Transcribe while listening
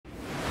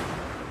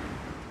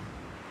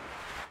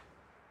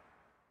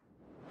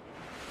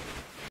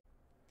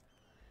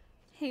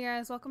Hey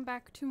guys, welcome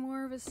back to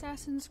more of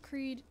Assassin's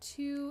Creed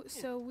 2.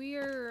 So we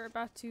are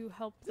about to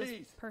help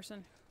this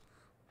person.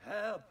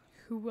 Help!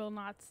 Who will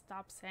not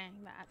stop saying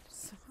that.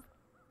 So.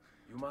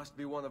 You must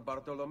be one of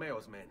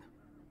Bartolomeo's men.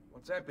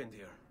 What's happened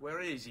here? Where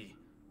is he?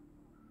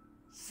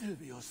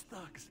 Silvio's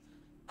thugs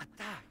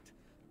attacked,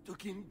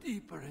 took him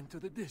deeper into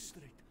the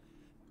district.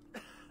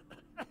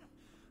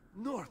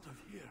 North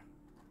of here.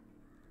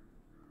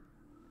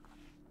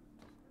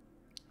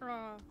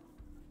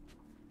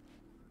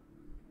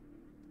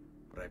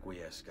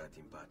 Requiescat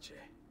in pace.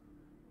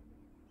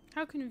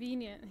 How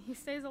convenient. He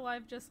stays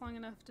alive just long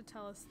enough to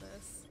tell us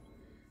this.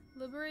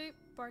 Liberate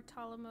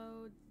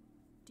Bartolomeo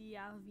di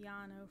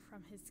Alviano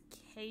from his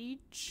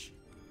cage.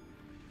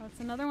 Oh, it's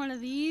another one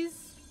of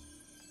these.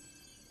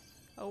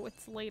 Oh,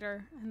 it's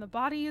later, and the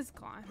body is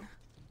gone.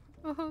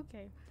 Oh,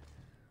 okay.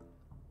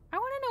 I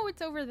want to know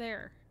what's over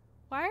there.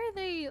 Why are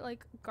they,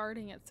 like,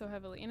 guarding it so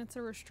heavily? And it's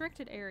a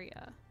restricted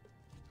area.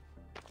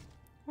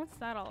 What's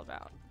that all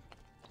about?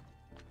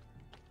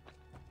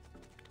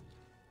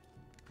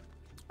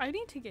 I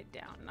need to get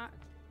down, not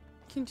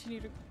continue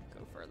to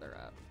go further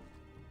up.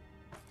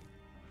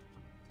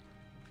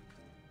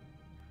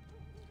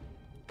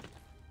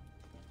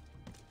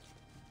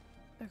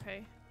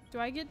 Okay. Do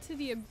I get to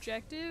the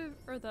objective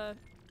or the...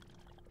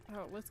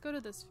 Oh, let's go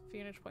to this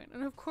vantage point.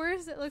 And of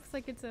course it looks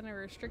like it's in a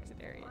restricted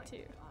area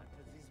too. God,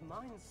 has his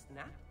mind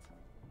snapped?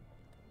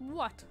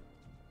 What?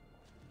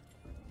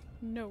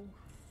 No.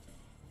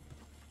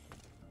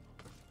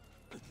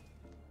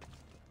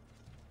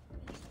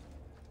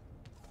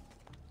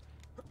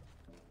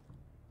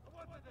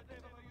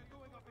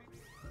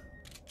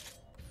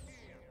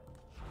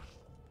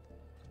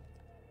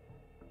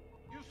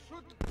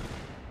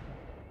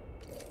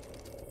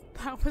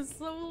 That was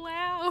so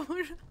loud.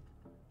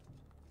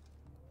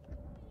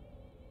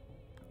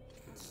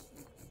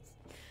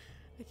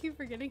 I keep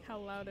forgetting how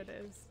loud it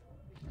is.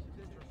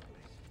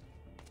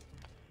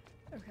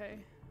 Okay,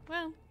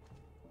 well,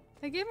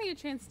 they gave me a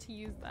chance to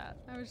use that.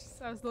 I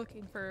was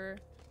looking for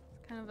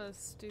kind of a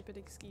stupid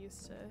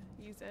excuse to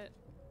use it.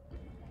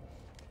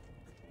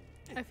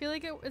 I feel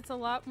like it's a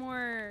lot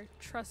more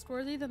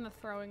trustworthy than the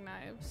throwing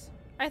knives.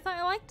 I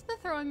liked the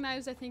throwing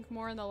knives, I think,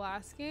 more in the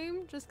last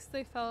game, just because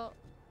they felt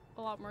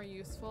a lot more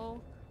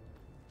useful.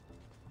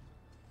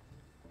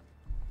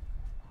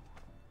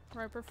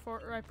 Or I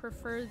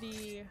prefer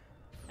the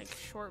like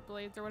short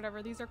blades or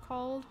whatever these are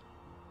called.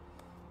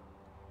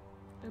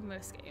 In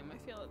this game, I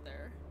feel that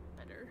they're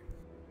better.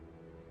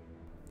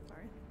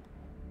 Sorry.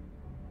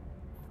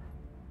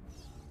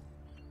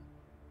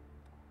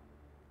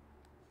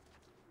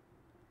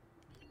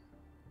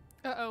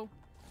 Uh-oh.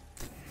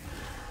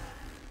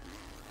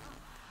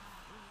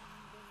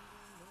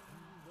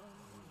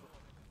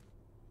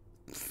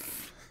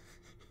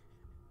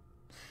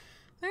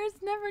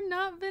 There's never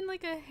not been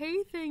like a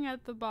hay thing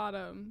at the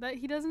bottom that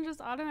he doesn't just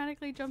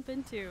automatically jump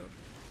into.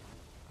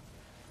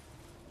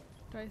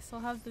 Do I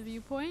still have the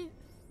viewpoint?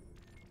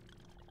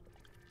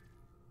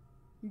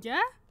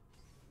 Yeah?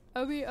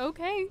 I mean,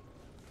 okay.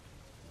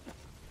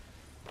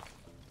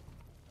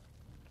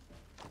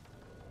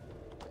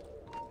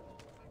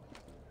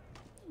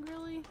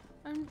 Really?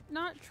 I'm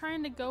not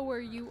trying to go where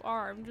you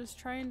are. I'm just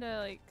trying to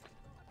like...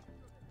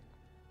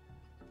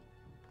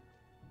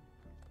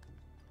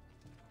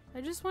 I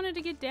just wanted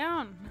to get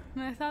down,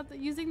 and I thought that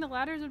using the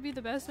ladders would be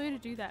the best way to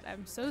do that.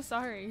 I'm so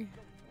sorry.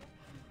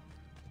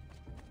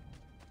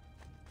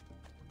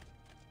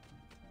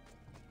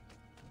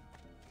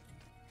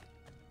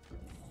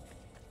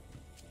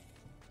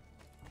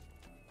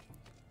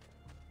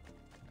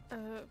 Okay.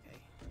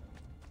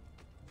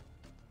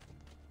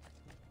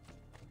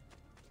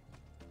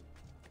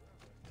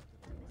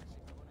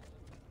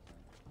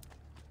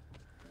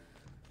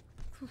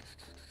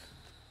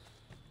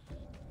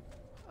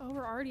 Oh,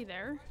 we're already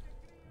there.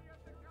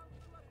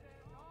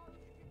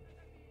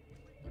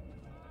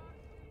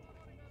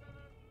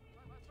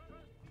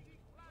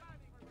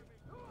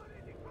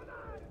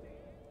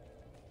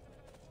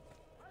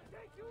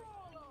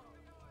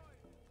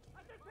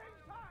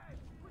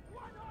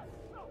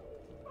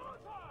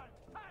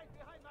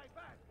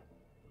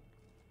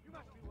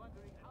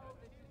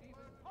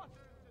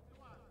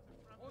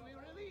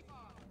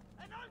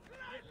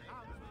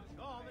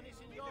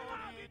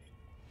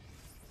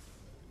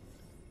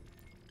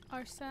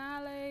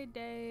 Arsenale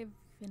de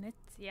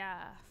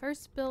Venezia.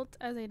 First built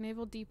as a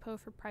naval depot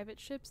for private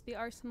ships, the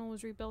arsenal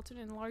was rebuilt and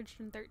enlarged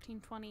in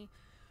 1320.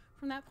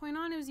 From that point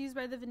on, it was used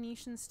by the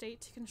Venetian state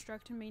to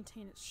construct and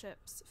maintain its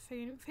ships.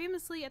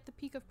 Famously, at the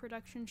peak of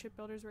production,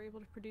 shipbuilders were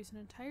able to produce an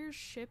entire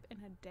ship in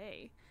a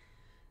day.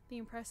 The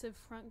impressive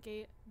front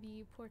gate,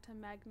 the Porta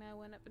Magna,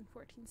 went up in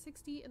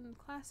 1460 in the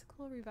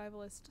classical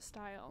revivalist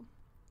style.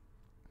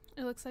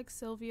 It looks like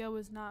Silvio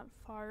was not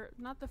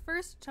the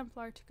first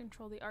Templar to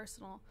control the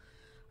arsenal.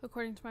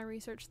 According to my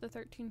research, the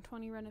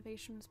 1320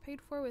 renovation was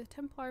paid for with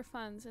Templar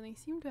funds, and they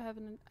seem to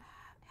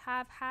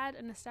have had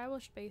an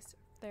established base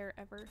there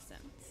ever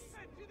since.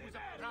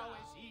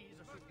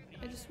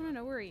 I just want to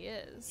know where he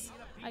is.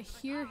 I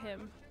hear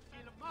him.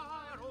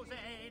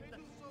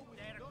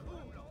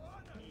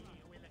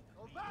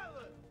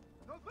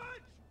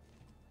 punch!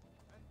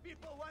 And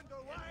people wonder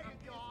why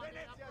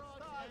Venezia's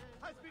star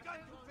has begun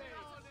to fade.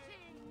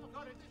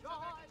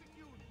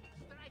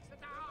 Strikes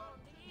it down,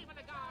 even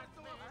the guards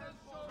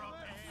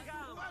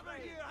Whoever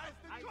here has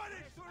the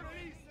courage to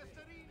release the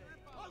serene,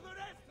 all the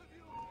rest of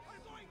you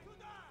are going to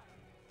die!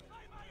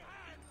 By my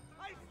hand,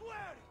 I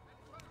swear it!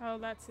 Oh,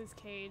 that's his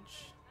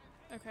cage.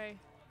 Okay.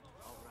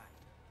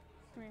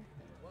 Come here.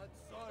 What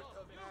sort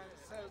of man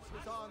sells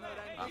his honor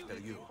and After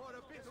dignity you. for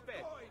a bit of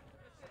coin?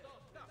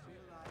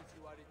 Realize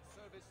you are in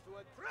service to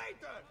a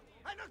traitor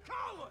and a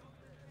coward!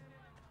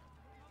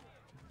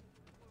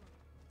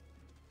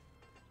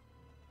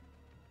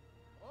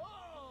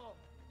 Oh!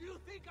 You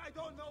think I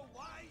don't know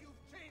why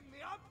you've chained me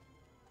up?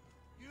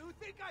 You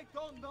think I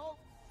don't know?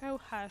 Oh,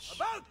 hush.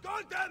 About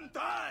goddamn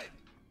time!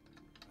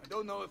 I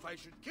don't know if I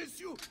should kiss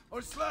you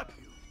or slap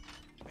you.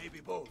 Maybe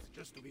both,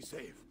 just to be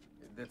safe.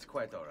 That's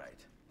quite all right.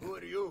 Who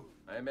are you?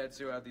 I'm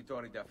Ezio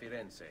Auditore da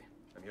Firenze.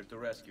 I'm here to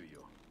rescue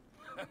you.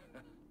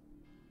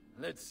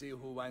 Let's see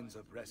who winds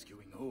up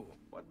rescuing who.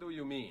 What do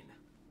you mean?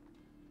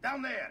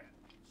 Down there!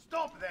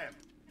 Stop them!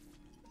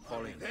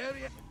 Fall in. There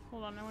you...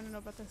 Hold on, I want to know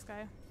about this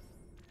guy.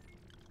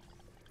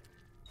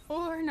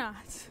 Or not.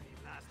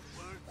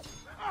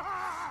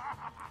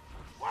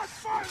 What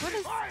fun! What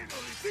is- Finally,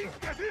 things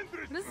get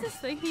interesting! What is this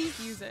thing he's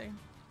using?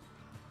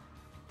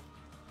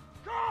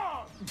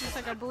 Come! It's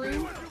like a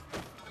broom.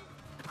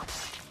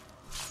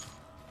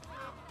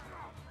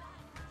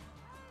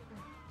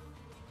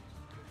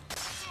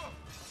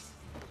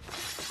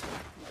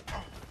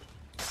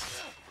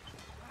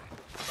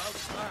 About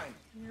time.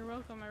 You're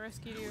welcome, I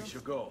rescued you. We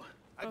should go.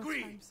 Both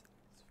Agreed. times.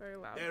 It's very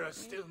loud. There are for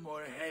me. still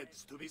more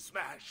heads to be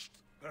smashed.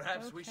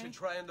 Perhaps we Okay. should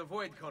try and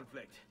avoid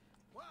conflict.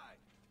 Why?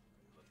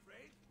 You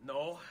afraid?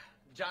 No,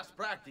 just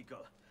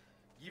practical.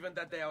 Given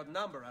that they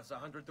outnumber us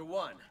 100 to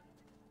 1.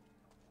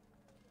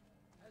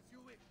 As you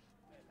wish.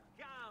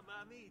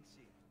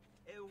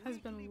 Has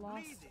been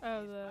lost.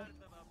 Oh, the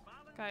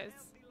guys.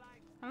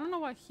 I don't know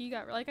why he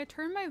got like I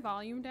turned my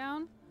volume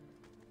down,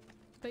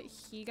 but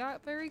he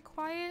got very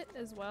quiet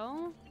as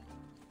well.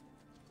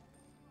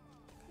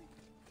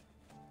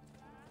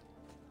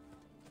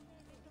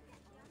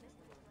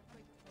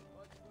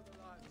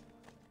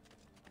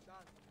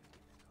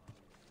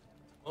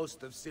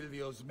 Most of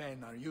Silvio's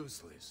men are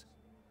useless,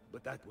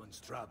 but that one's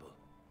trouble.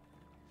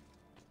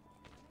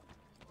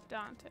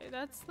 Dante,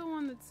 that's the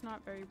one that's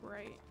not very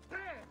bright.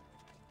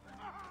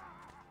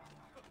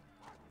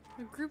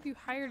 The group you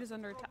hired is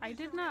under attack. I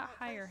did not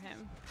hire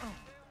him.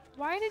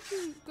 Why did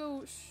you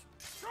go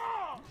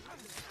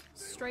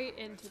straight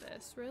into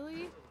this?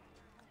 Really?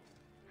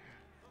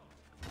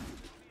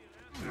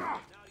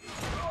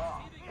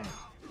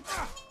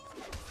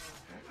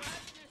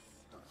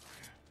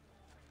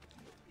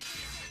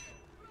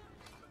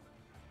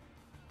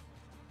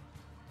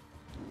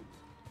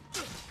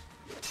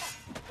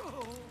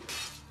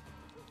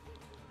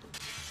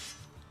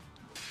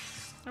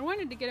 I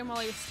wanted to get him while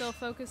he was still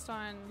focused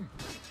on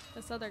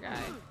this other guy.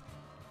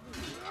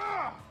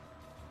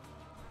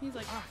 He's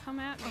like, come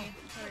at me.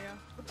 There we go.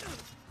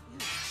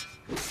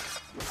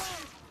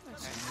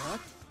 Okay.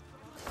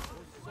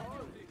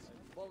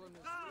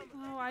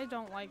 Oh, I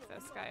don't like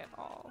this guy at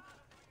all.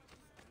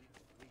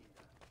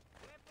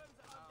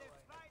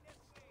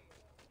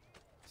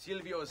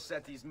 Silvio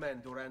set his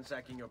men to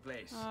ransacking your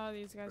place. Oh,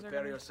 these guys are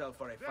Prepare gonna... yourself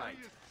for a fight.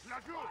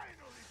 Finally,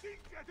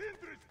 things get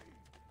interesting.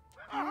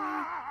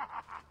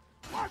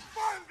 What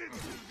fun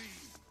this will be!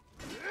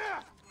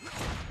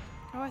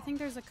 Oh, I think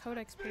there's a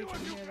codex page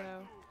in here,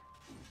 though.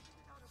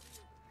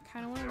 I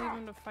kind of want to leave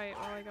him to fight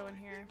while I go in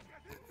here.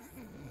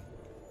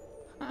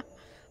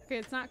 Okay,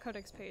 it's not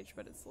codex page,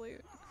 but it's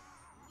loot.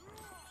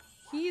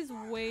 He's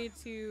way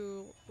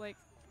too, like...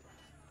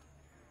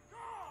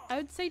 I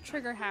would say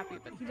trigger happy,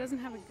 but he doesn't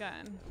have a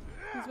gun.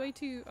 He's way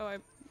too... Oh, I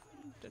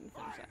didn't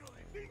finish that.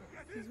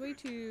 He's way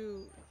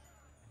too...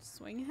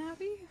 swing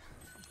happy?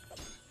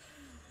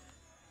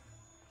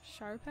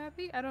 Sharp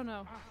happy? I don't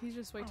know. He's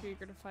just way too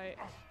eager to fight.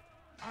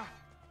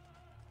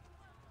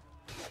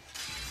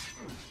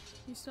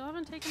 You still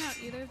haven't taken out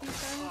either of these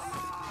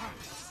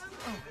guys?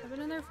 I've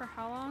been in there for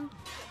how long?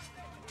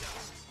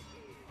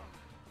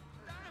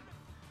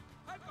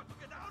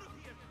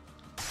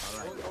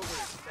 Don't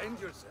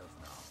overextend yourself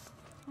now.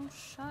 Oh,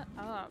 shut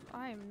up.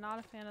 I am not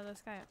a fan of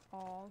this guy at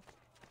all.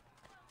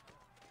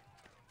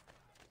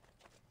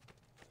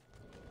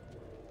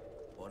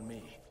 On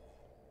me.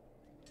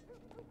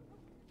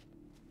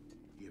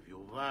 If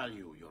you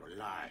value your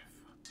life,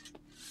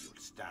 you'll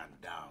stand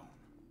down.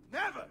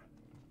 Never!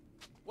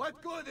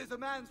 What good is a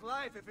man's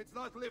life if it's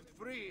not lived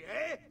free,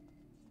 eh?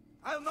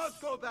 I'll not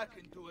go back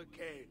into a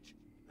cage.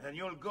 Then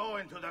you'll go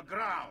into the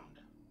ground.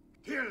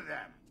 Kill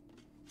them.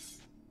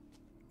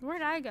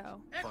 Where'd I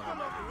go? Follow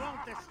me. You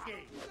won't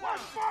escape. What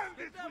fun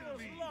this will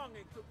be!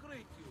 longing to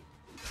greet you.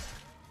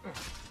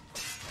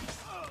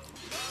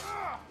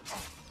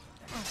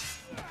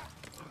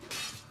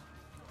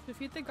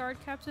 Defeat the guard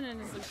captain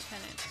and his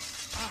lieutenant.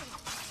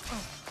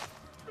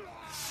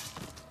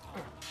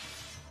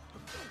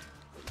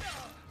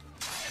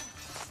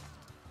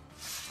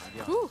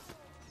 Ooh!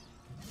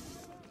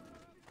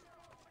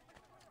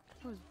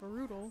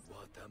 brutal.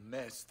 What a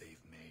mess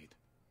they've made.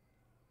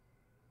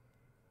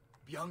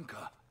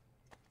 Bianca.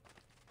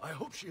 I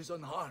hope she is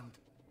unharmed.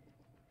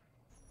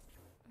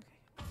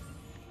 Okay.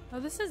 Oh,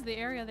 this is the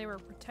area they were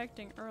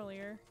protecting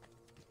earlier.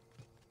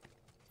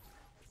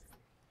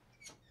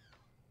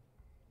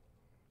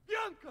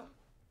 Bianca!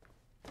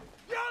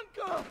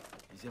 Bianca!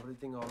 Is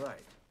everything all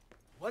right?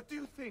 What do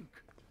you think?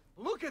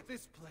 Look at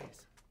this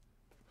place.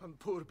 And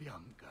poor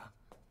Bianca.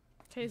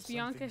 Okay, is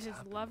Bianca his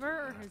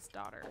lover or his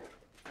daughter?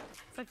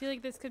 So I feel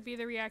like this could be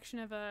the reaction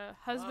of a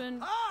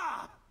husband.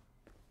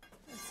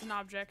 It's an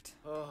object.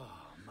 Oh,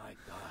 my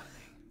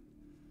darling.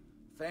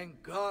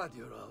 Thank God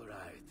you're all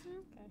right.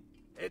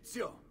 Okay.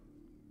 Ezio,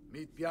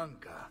 meet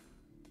Bianca.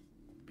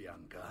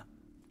 Bianca,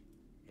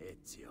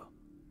 Ezio.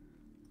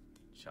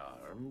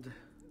 Charmed.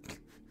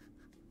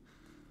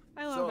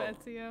 I love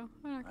Ezio.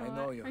 I'm not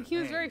gonna lie. He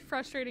was very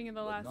frustrating in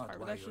the last part,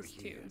 but that's just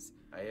twos.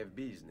 I have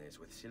business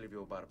with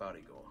Silvio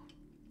Barbarigo.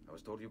 I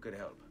was told you could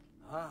help.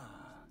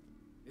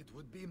 It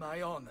would be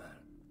my honor.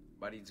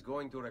 But it's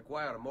going to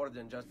require more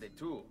than just the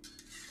two.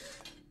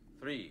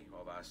 3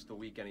 of us to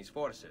weaken his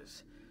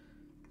forces.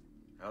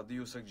 How do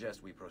you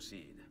suggest we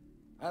proceed?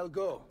 I'll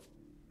go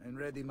and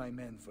ready my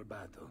men for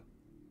battle.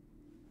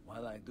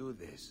 While I do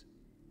this,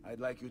 I'd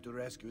like you to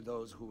rescue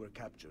those who were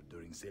captured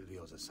during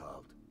Silvio's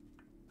assault.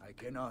 I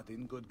cannot,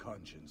 in good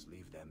conscience,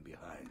 leave them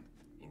behind.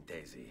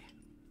 Intesi.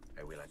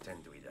 I will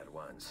attend to it at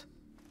once.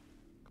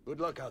 Good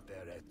luck out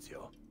there,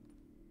 Ezio.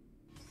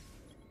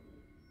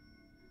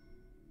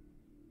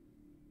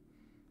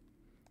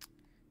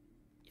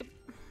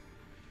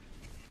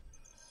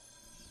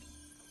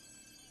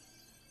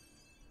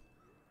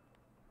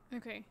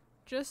 Okay,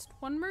 just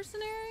one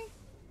mercenary?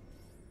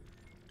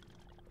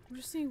 I'm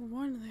just seeing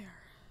one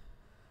there.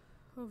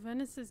 Oh,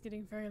 Venice is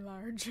getting very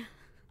large.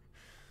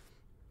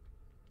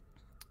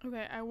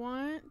 Okay,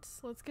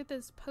 let's get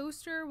this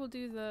poster, we'll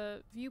do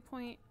the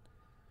viewpoint,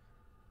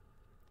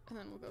 and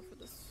then we'll go for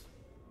this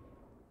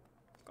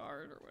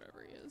guard or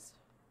whatever he is.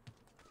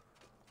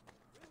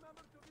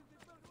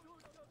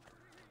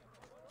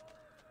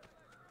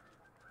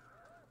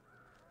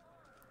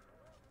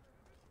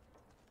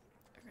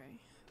 Okay,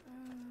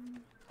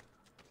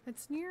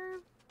 it's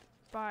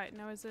nearby.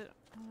 Now is it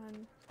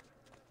on?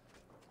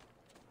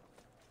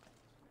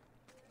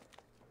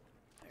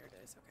 There it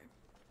is, okay.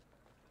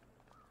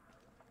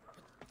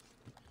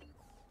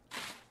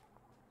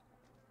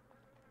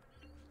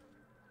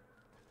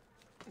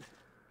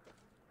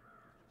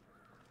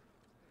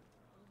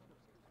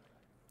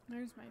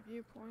 There's my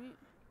viewpoint.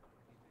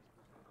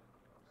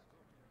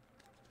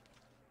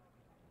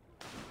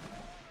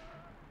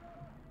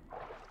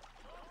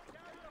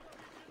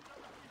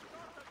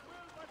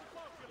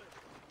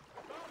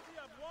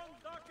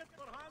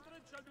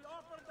 Shall be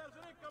offered as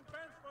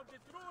recompense for the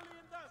truly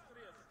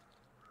industrious.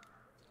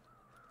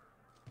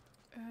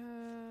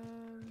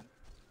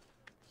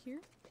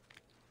 Here?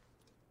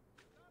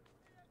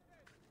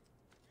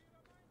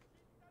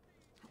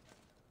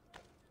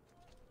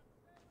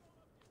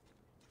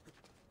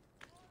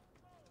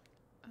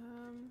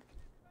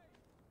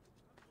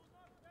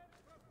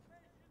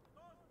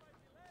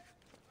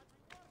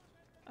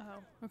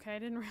 Oh, okay, I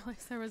didn't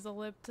realize there was a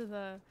lip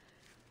to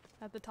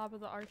at the top of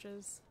the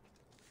arches.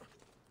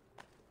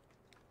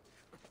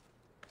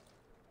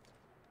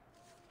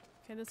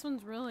 Okay, this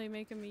one's really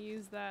making me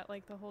use that,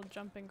 like the whole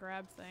jump and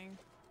grab thing.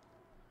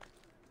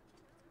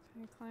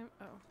 Can you climb?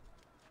 Oh.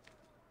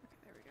 Okay,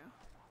 there we go.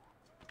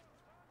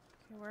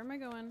 Okay, where am I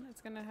going?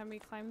 It's gonna have me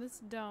climb this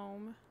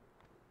dome.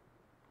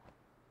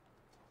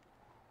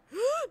 No,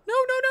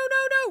 no, no,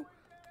 no, no!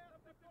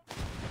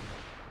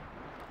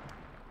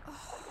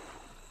 Oh,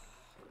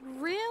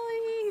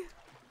 really?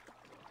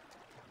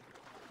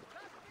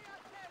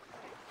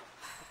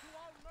 To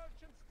all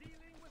merchants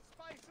dealing with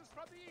spices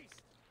from the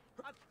east,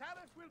 a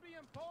tariff will be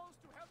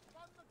imposed to help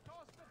fund the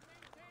cost of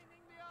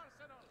maintaining the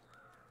arsenal.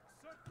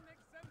 Certain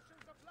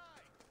exemptions apply.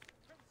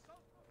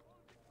 Consult the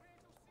full decree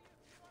to see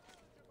if you are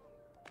eligible.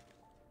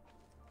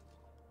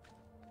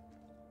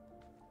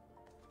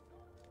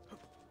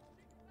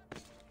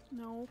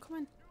 No, come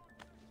on.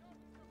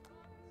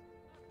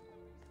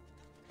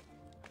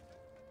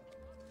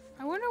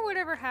 I wonder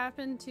whatever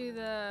happened to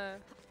the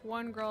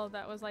one girl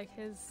that was like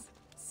his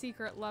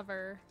secret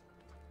lover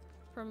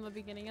from the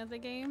beginning of the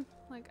game.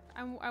 Like,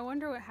 I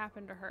wonder what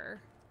happened to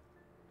her.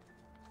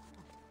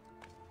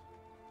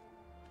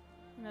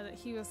 You know, that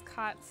he was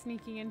caught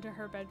sneaking into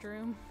her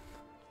bedroom.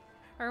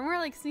 Or more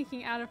like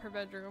sneaking out of her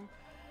bedroom.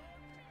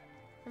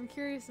 I'm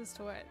curious as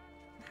to what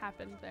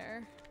happened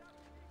there.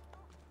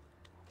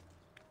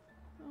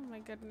 Oh my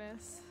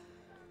goodness.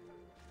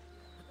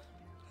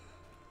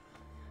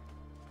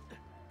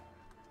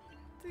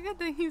 It's a good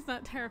thing he's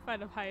not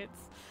terrified of heights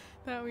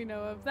that we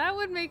know of. That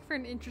would make for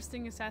an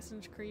interesting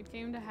Assassin's Creed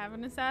game to have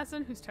an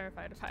assassin who's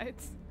terrified of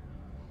heights.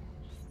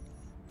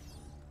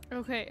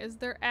 Okay, is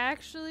there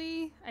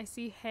actually... I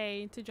see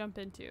hay to jump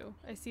into.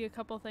 I see a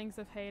couple things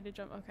of hay to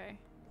jump... Okay.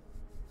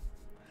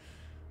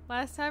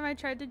 Last time I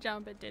tried to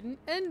jump, it didn't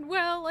end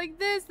well like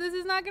this. This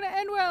is not gonna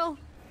end well.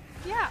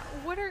 Yeah,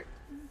 what are...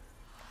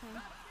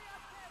 Okay.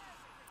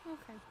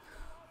 Okay.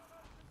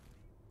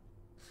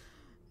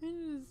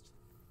 And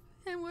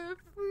we're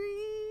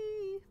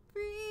free,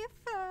 free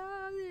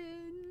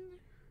falling.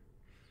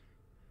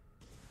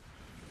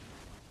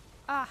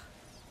 Ah.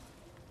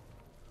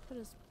 Put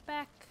us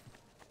back.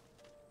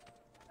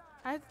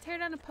 I have to tear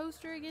down a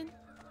poster again?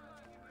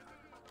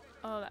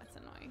 Oh, that's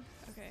annoying.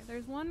 Okay,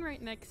 there's one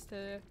right next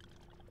to...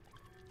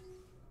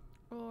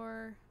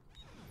 Or...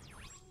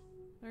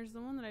 There's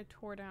the one that I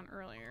tore down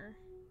earlier.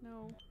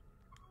 No.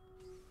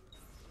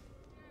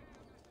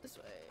 This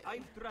way.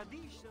 I'm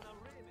traditional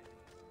remedy.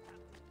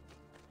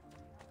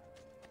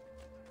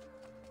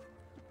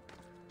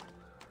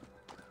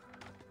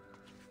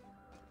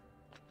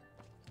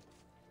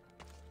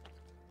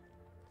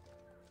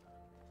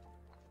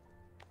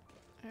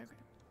 Okay.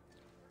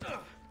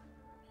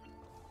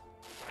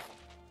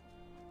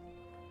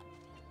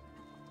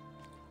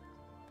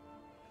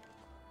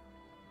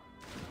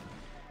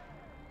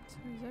 So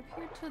he's up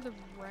here to the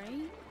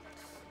right.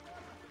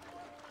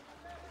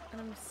 And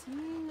I'm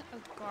seeing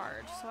a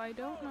guard, so I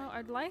don't know.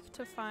 I'd like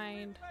to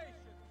find...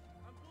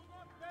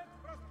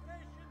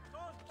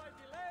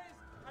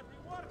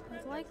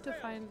 I'd like to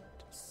find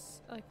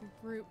like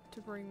a group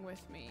to bring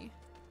with me.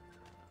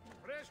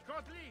 Fresh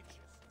caught leeches.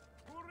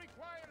 Who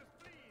requires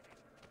bleeding?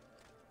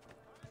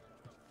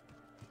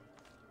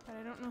 But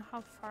I don't know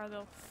how far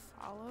they'll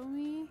follow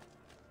me.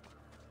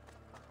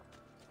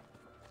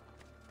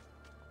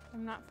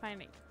 I'm not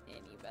finding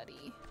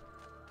anybody.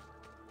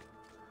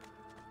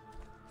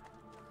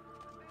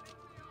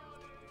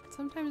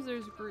 Sometimes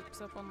there's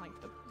groups up on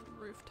like the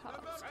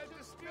rooftops. El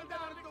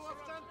Destilado of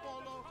San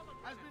Polo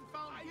has been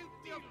found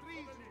guilty of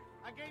treason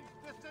against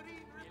the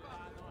Serene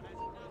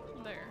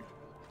Republic. There.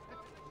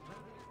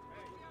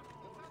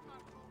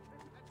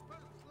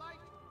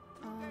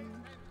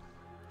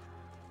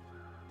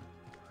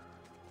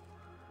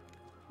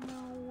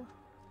 No.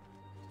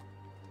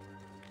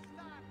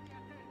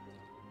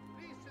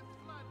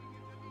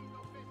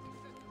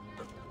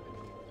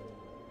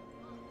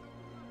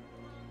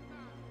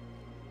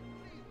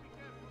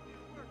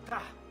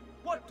 Ah,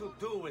 what to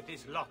do with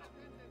this lot?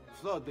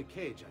 Flood the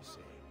cage, I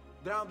say.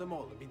 Drown them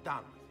all and be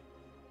done with it.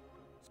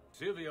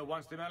 Silvio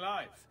wants them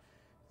alive.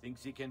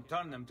 Thinks he can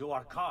turn them to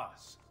our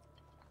cause.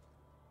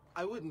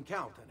 I wouldn't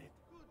count on it.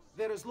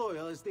 They're as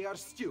loyal as they are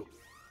stupid.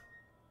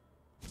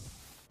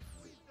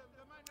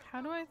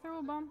 How do I throw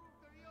a bomb?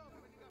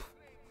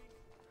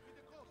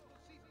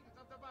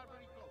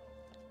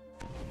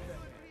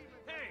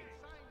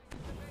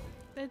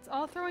 It's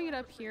all throwing it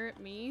up here at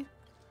me.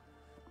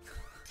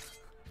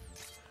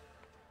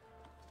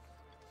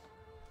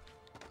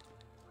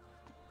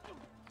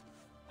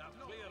 Now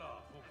clear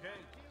off, okay?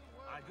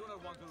 I do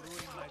not want to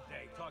ruin my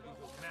day talking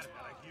to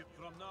Merca like you.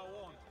 From now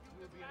on,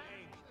 you will be an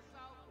angel.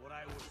 Or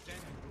I will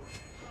send you to...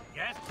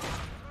 Yes?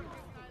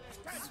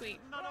 Sweet.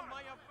 None of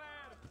my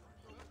affair.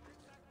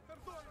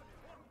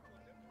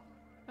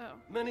 Oh.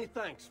 Many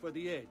thanks for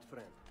the aid,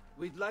 friend.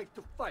 We'd like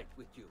to fight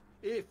with you,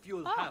 if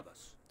you'll Oh. have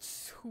us.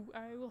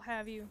 I will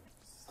have you.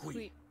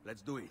 Sweet.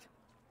 Let's do it.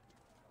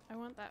 I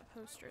want that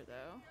poster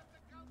though.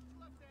 I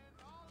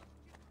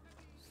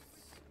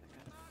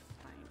gotta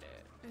find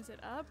it. Is it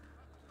up?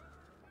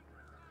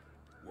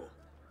 Whoa.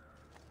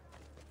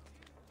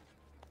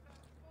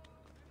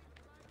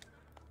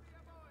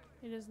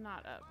 It is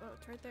not up. Oh,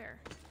 it's right there.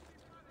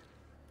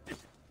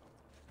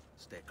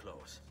 Stay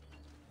close.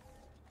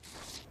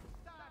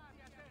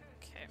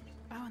 Okay.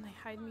 Oh, and they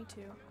hide me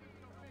too.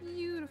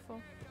 Beautiful.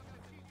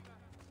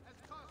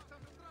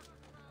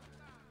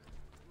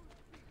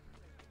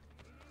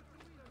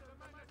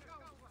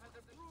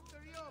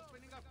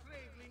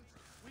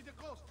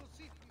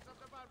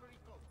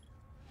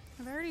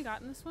 Have I already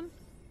gotten this one?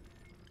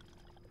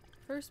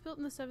 First built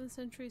in the 7th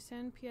century,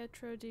 San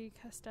Pietro di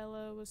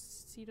Castello was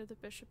the seat of the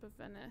Bishop of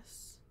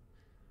Venice.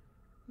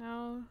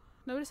 Now,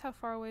 notice how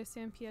far away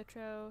San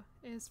Pietro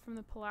is from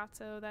the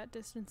palazzo. That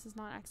distance is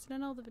not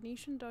accidental. The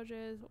Venetian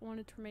doges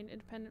wanted to remain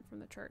independent from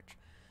the church.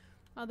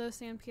 Although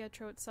San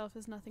Pietro itself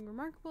is nothing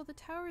remarkable, the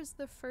tower is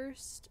the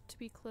first to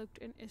be cloaked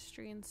in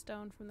Istrian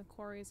stone from the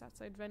quarries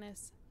outside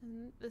Venice,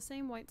 and the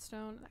same white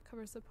stone that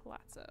covers the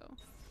palazzo.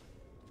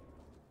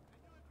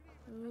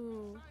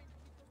 Ooh.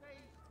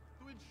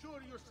 To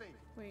ensure your safety.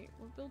 Wait,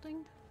 what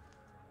building?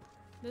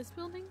 This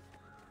building?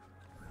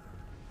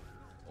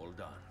 All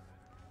done.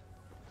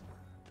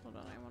 Hold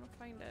on, I want to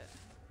find it.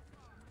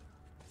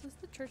 Is this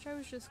the church I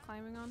was just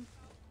climbing on?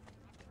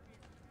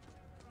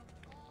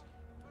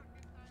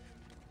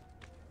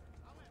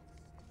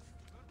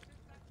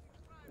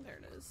 There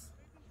it is.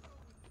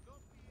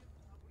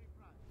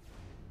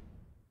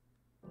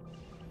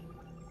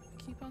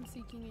 Keep on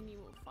seeking and you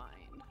will find.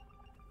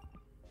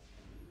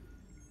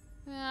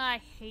 I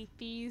hate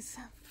these.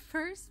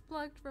 First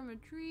plucked from a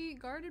tree,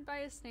 guarded by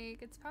a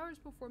snake. Its powers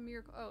before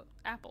miracle. Oh,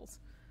 apples.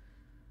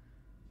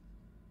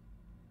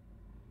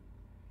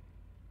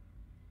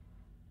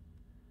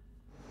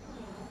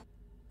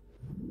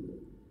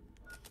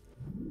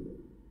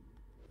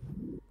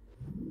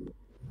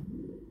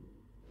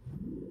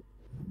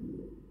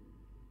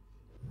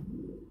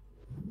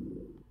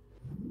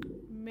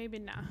 maybe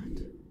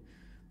not.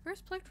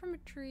 First plucked from a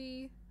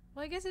tree.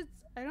 Well, I guess it's...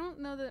 I don't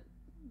know that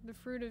the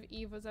fruit of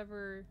Eve was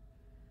ever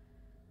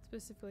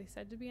specifically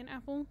said to be an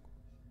apple.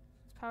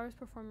 Its powers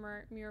perform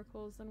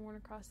miracles, then worn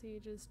across the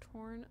ages,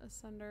 torn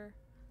asunder.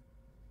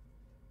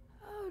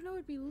 Oh, no,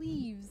 it'd be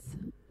leaves.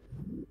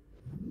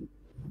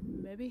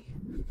 Maybe.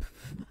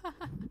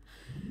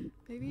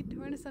 Maybe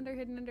torn asunder,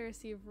 hidden under a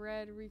sea of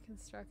red,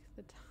 reconstruct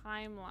the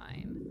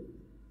timeline.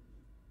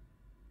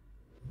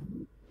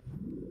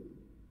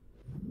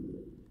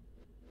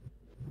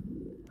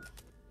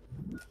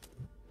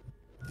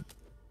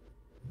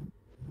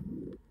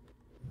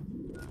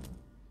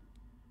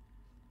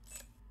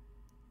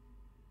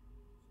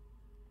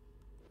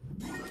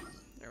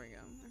 There we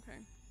go. Okay.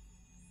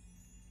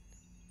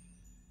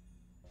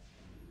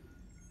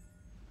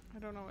 I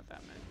don't know what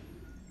that meant.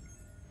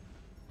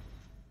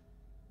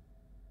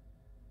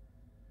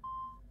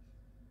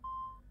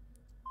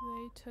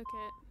 They took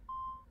it.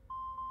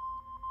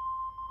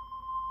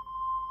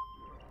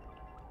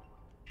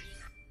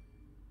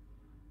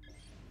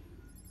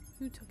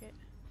 Who took it?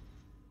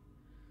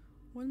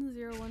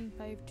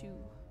 10152.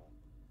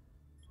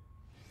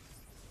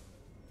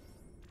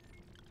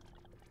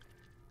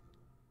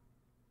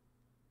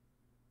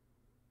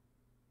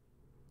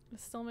 It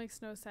still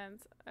makes no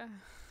sense.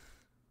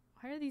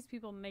 Why are these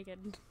people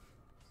naked?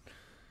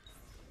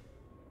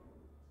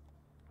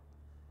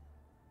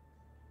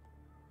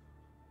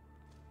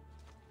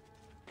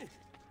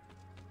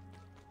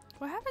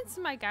 What happens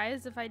to my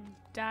guys if I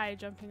die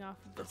jumping off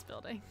of this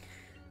building?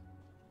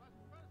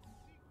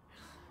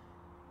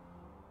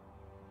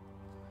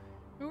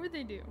 What would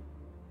they do?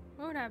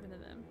 What would happen to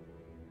them?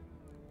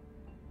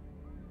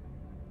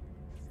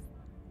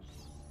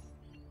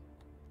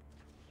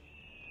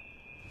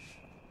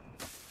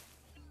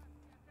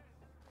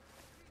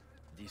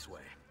 This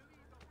way.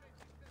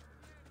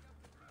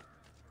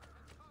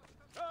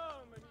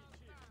 Come, amici.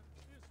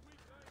 This week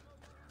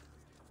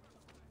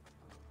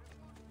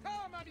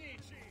Come,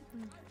 amici.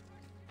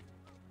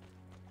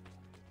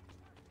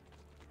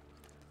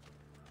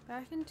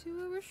 Back into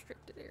a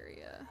restricted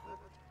area.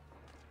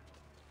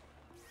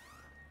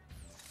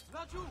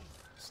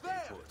 Stay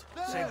put.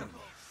 Save them.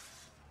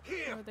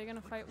 Oh, are they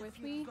gonna fight with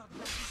me?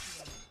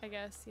 I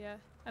guess, yeah.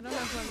 I don't know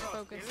who I'm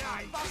focused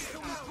on.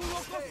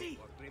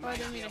 Oh, I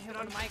didn't mean to hit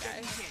one of my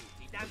guys.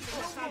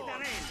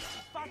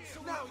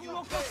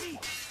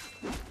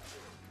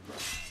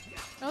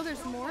 Oh,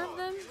 there's more of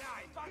them?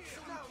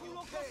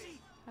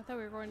 I thought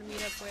we were going to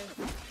meet up with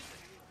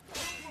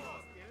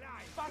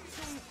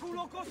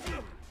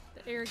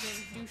the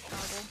arrogant douche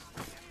novel.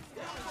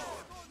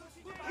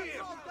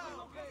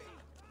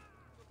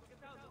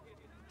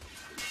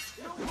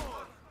 No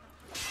more.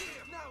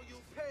 Now you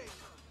pay.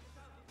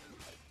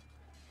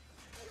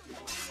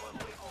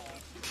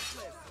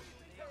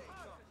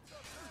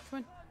 Come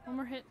on, one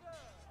more hit.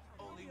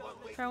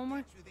 Try one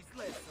more.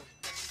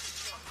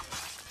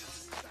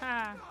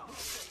 Ah.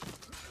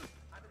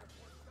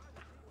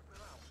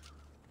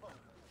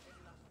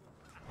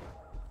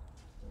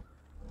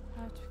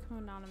 I have to become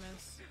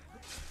anonymous.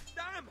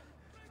 Damn!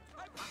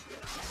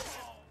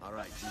 All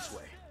right, this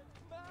way.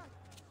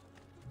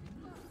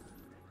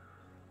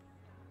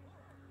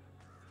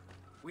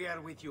 We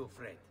are with you,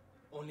 friend.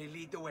 Only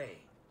lead the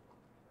way.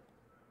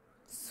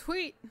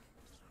 Sweet.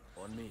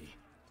 On me.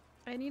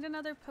 I need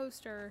another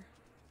poster.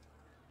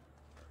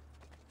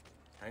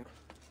 Hang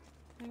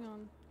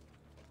on.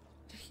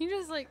 Did you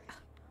just like...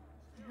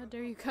 How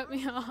dare you cut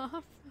me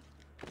off?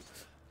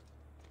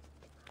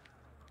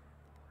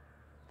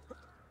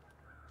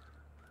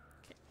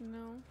 Okay,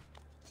 no.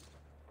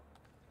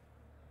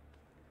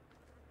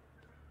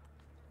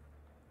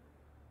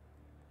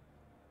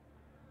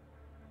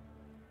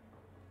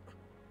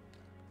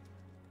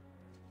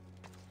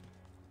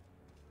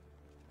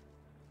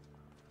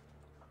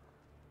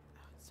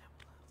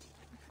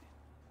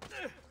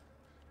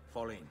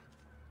 Fall in.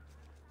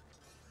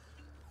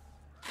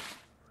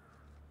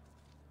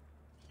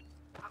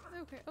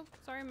 Okay. Oh,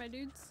 sorry, my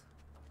dudes.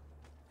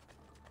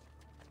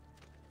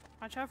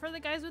 Watch out for the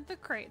guys with the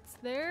crates.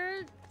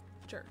 They're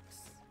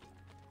jerks.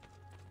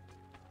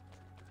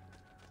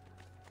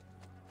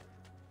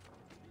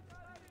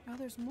 Oh,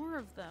 there's more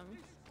of them.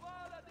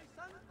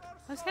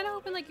 I was kind of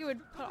hoping like you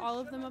would put all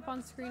of them up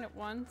on screen at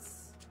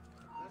once.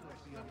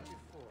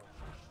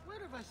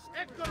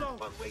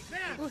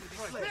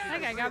 Oof,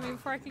 that guy got me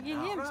before I could get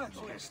him.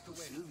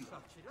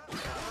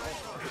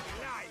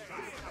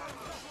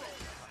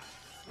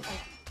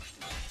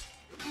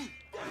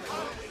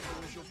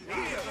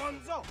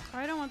 Oh,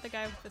 I don't want the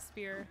guy with the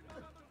spear.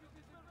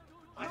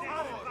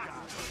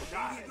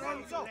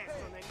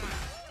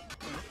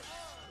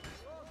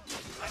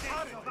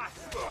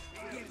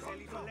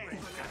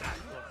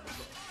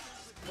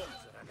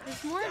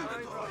 There's more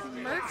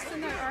mercs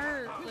than there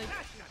are, like,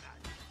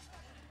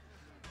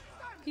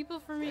 people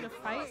for me to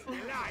fight.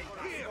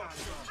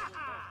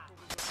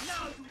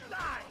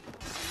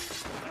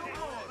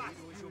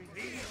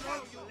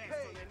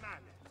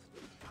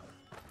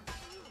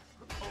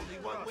 Only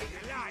one way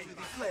to die to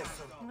this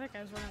lesson. Oh, that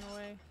guy's running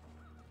away.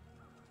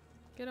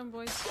 Get him,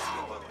 boys. For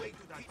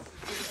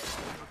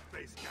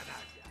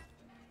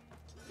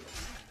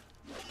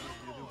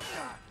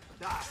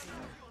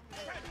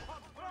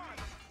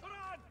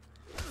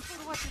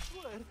what it's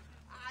worth,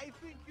 I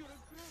think you're a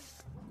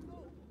great...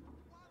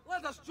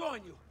 Let us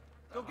join you.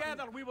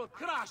 Together we will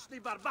crush the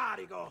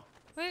Barbarigo.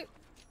 Wait.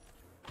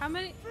 How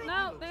many?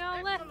 No, they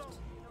all left.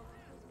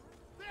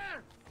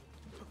 There!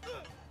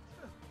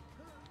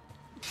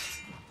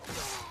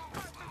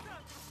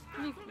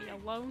 Leave me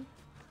alone.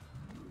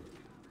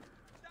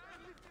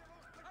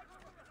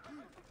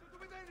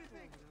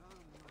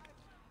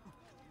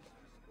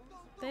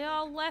 They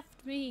all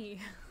left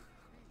me.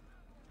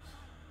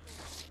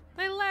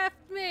 They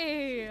left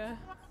me.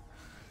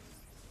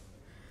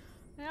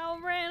 They all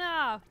ran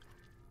off.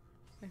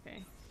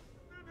 Okay.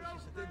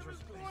 What's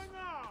going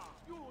on?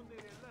 You need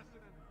a lesson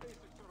in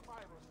basic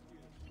survival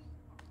skills.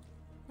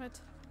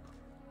 What?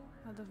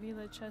 Oh, the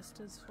Vila chest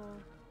is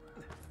full.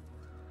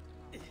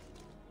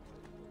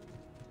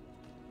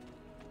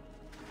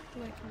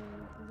 Ooh, I can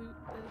loot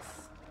this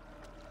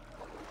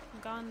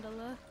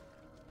gondola.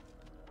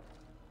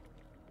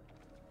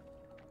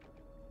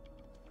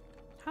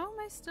 How am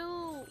I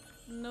still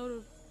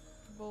notable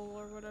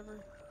or whatever?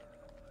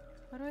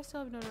 Why do I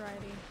still have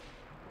notoriety?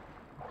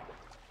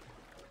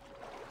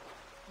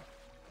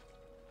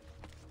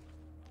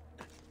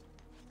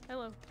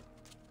 Hello.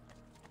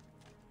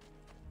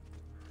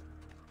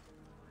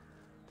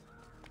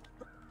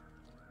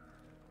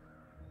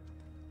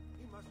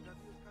 He must not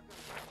use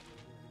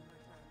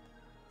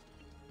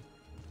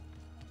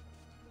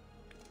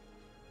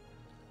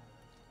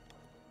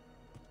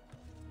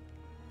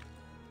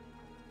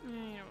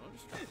Yeah, we'll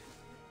just try.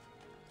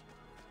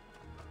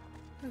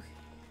 Okay.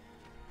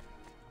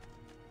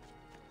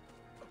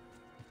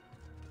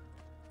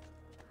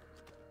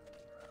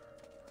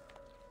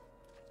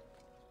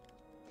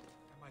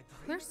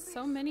 There's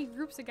so many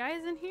groups of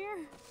guys in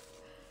here.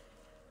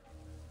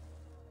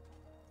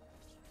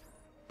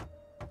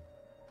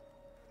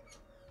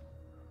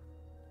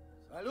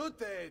 Salute,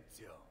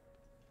 Ezio.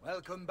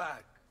 Welcome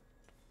back.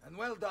 And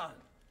well done.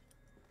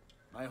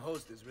 My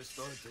host is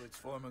restored to its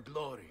former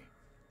glory.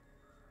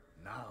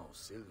 Now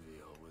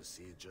Silvio will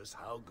see just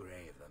how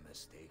grave a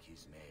mistake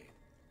he's made.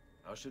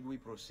 How should we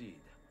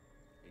proceed?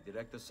 A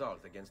direct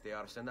assault against the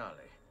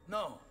Arsenale?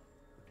 No.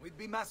 We'd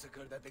be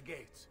massacred at the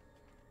gates.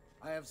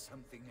 I have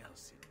something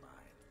else in mind.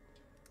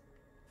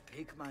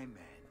 Take my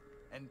men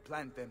and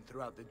plant them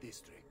throughout the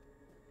district.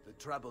 The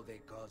trouble they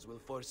cause will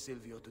force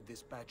Silvio to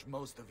dispatch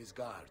most of his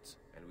guards.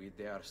 And with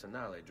the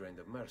Arsenale drained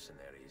of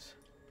mercenaries,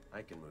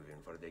 I can move in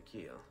for the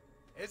kill.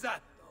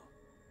 Esatto.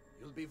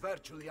 You'll be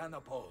virtually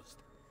unopposed.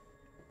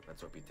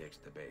 Let's hope he takes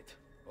the bait.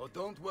 Oh,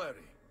 don't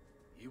worry.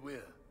 He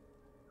will.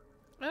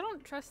 I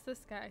don't trust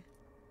this guy.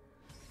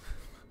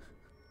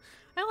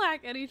 I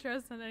lack any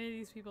trust in any of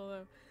these people,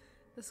 though.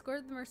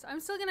 Escort the merc. I'm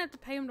still gonna have to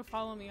pay him to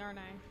follow me, aren't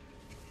I?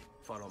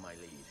 Follow my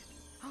lead.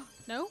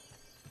 No?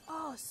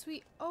 Oh,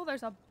 sweet. Oh,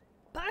 there's a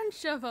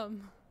bunch of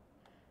them.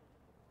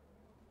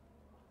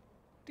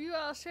 Do you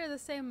all share the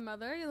same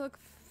mother? You look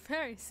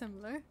very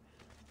similar.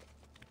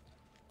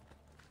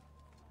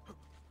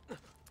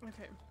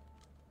 Okay.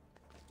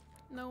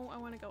 No, I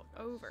want to go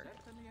over.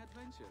 Certainly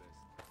adventurous.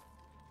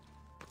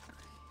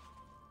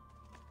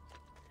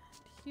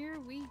 And here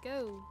we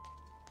go.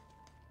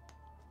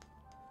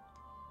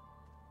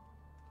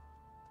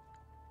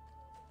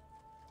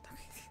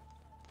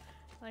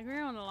 Like,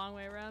 we're going the long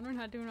way around. We're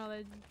not doing all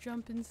that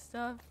jumping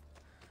stuff.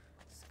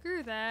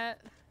 Screw that.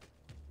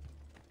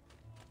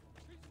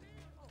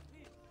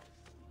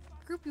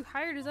 The group you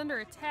hired is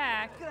under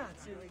attack.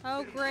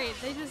 Oh, great.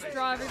 They just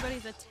draw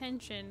everybody's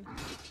attention.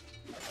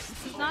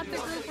 This is not the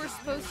group we're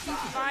supposed to be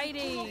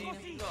fighting.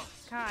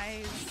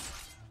 Guys.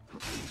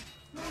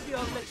 Maybe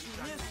I'll let you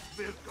in.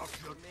 Build up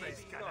your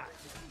face, cannot.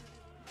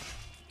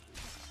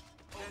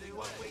 Only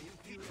one way to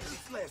teach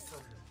this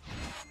lesson.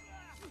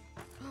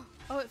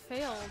 Oh, it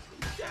failed.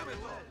 Damn it,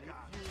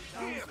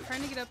 I was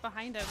trying to get up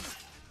behind him.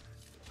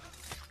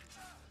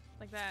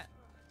 Like that.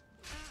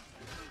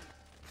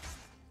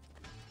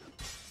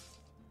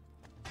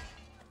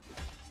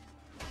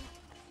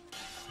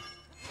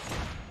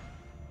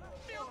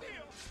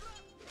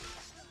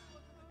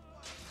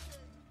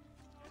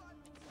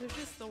 There's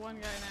just the one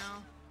guy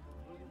now.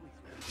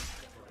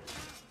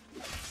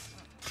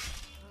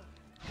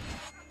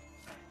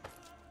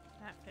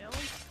 That failed.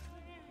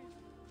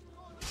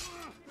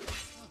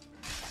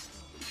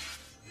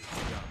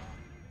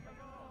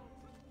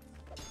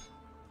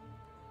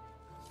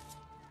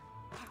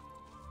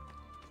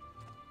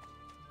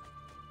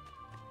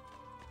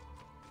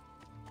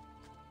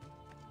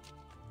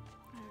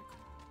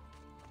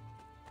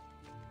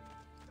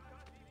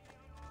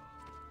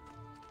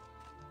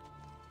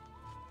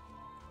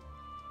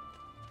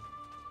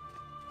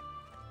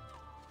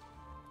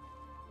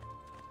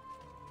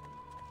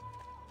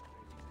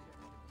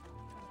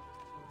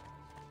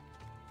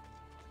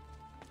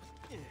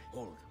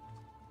 Hold.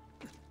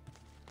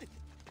 A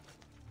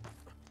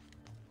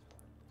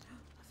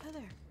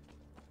feather.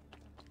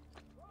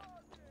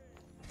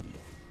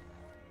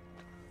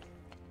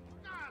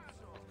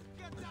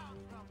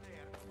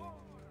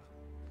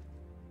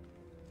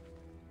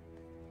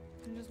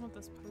 I just want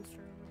this poster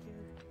over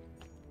here.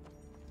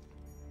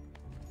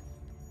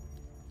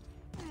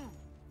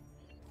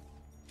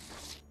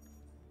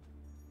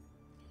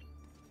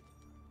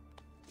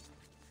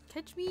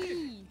 Catch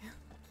me!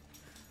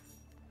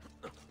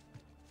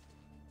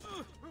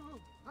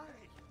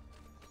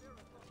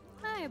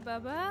 Hi,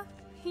 Bubba.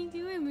 How you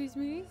doing, Moose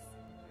Moose?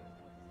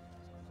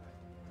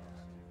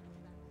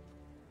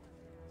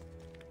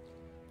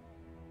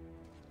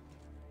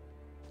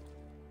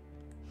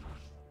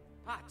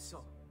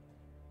 Pazzo!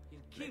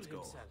 He'll kill Let's go.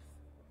 himself.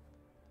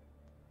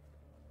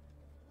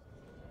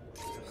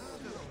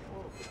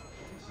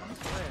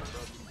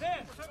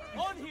 There!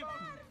 On him!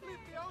 Leave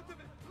me out of it,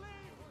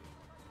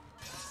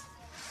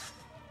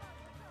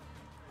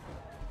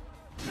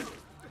 please!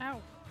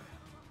 Ow.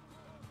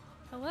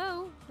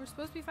 Hello? We're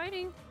supposed to be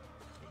fighting.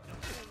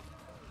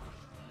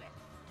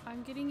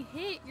 I'm getting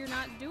hit. You're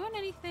not doing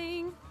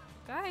anything.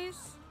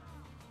 Guys.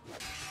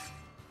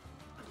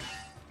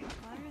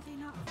 Why are they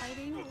not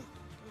fighting?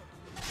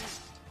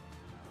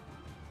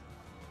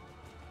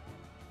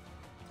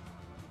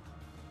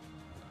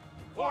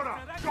 Order!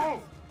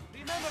 Go!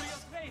 Remember your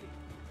training!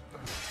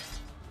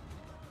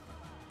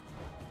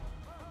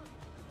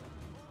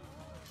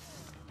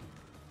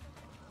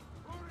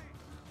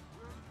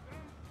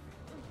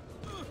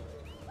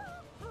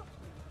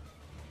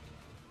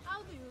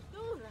 How do you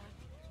do that?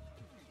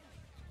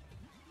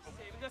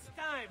 Saving us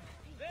time!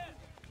 There!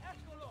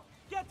 Eccolo!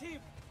 Get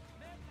him!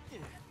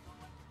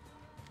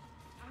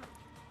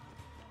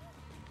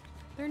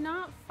 They're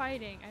not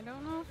fighting. I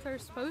don't know if they're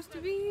supposed to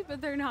be,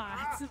 but they're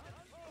not.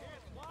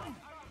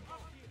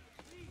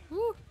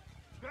 Woo.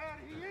 There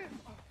he is!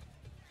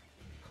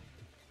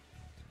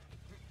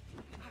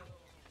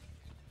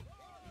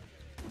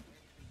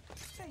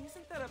 Say,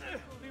 isn't there a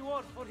big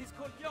reward for his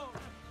courtyard?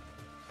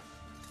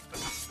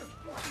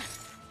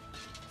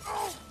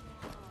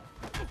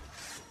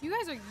 You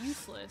guys are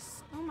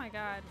useless. Oh my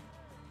god.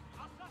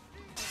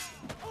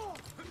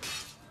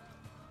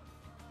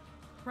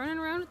 Running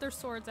around with their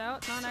swords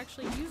out, not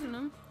actually using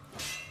them.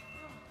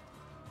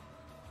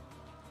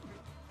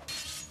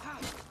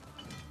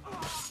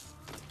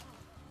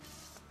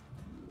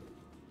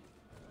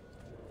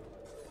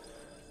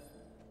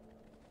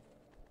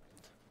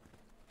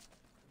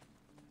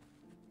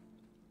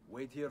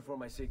 Wait here for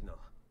my signal.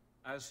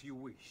 As you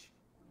wish.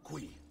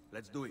 Qui,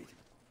 let's do it.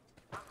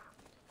 You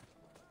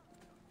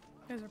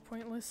guys are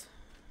pointless.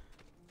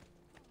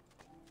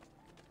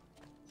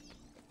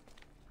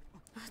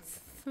 It's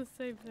the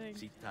same thing.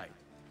 Sit tight.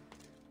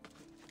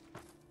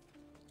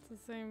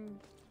 It's the same.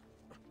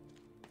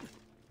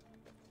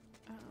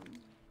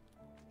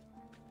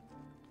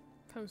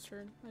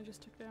 Poster I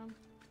just took down.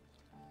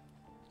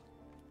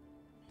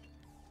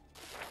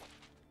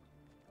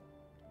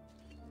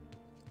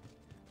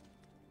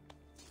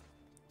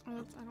 Oh, I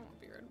don't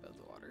want to be right above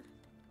the water.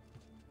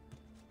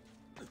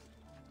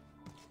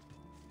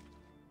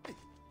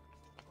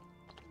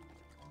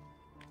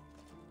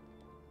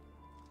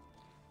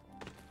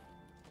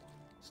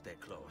 Stay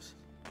close.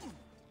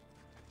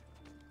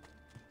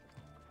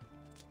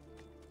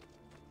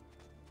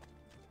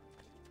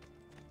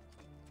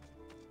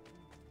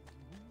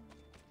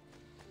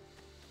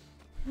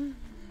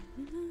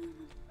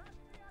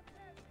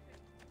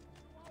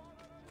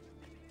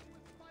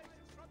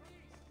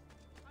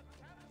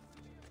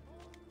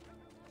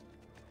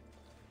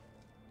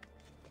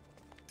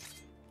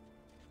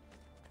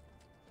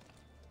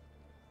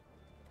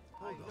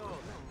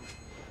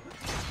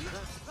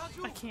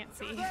 I can't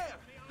see.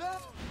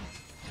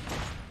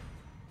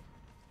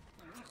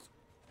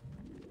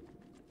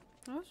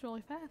 That was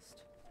really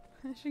fast.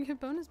 I should get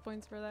bonus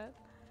points for that.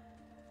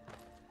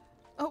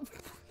 Oh,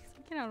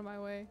 get out of my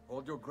way.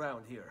 Hold your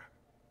ground here.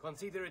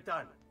 Consider it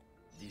done.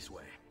 This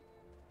way.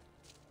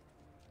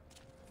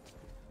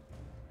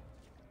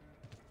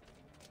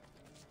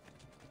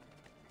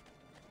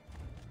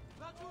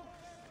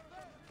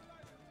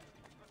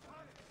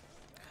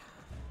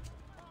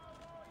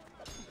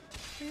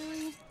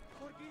 Really?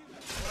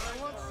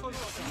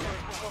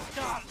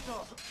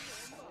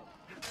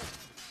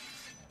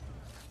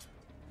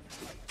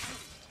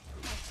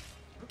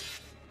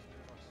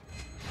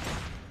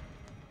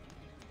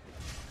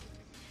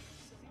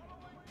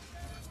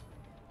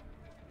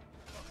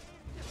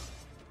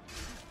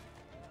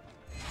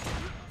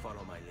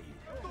 Follow my lead.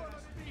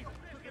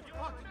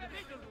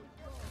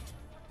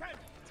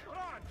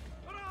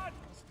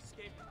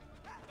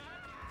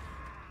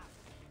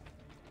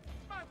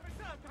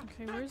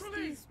 Okay, where's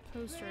these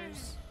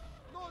posters?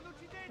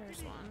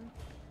 There's one.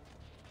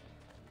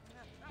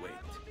 Wait.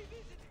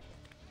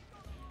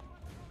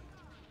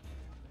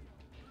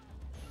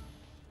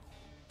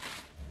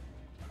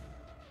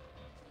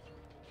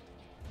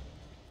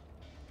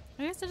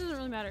 I guess it doesn't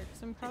really matter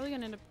because I'm probably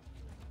gonna end up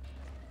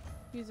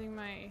using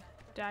my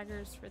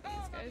daggers for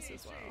these guys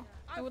as well.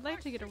 I would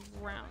like to get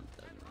around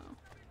them though.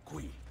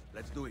 Qui,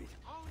 let's do it.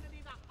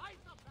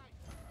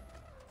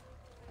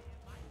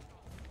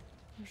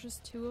 There's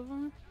just two of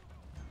them.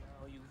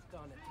 Oh, you've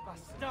done it,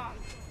 bastard!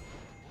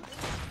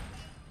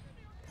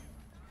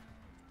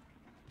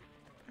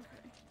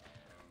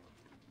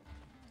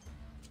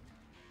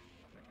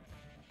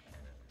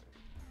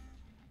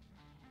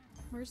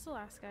 Where's the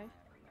last guy?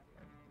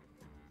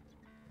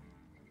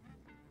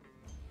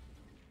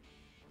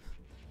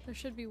 There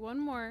should be one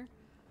more.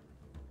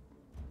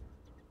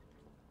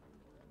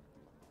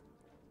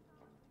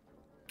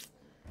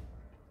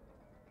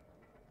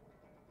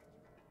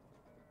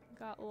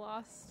 Got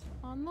lost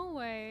on the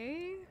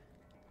way.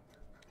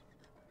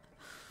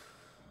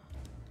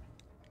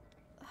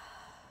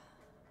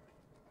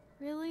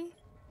 Really?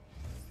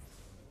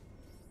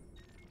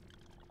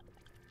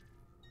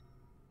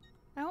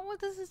 I don't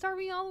want this to start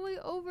me all the way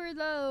over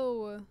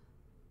though.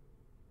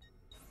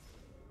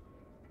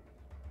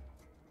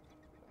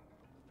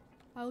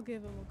 I'll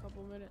give him a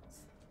couple minutes.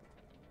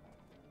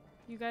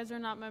 You guys are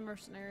not my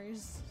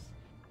mercenaries.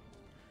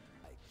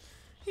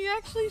 He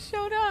actually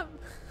showed up.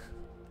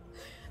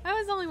 I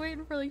was only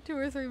waiting for like 2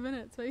 or 3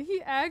 minutes, but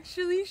he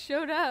actually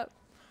showed up.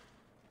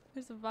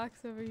 There's a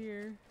box over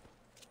here.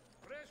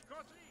 Fresh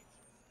cartridge.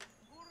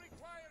 Who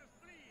requires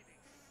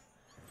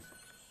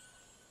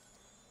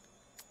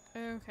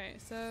bleeding? Okay,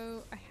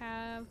 so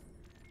I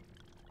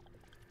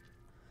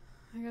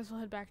guess we'll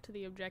head back to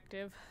the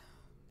objective.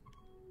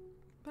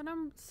 But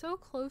I'm so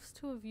close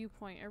to a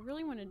viewpoint. I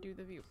really want to do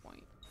the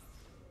viewpoint.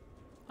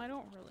 I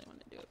don't really want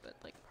to do it, but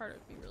like part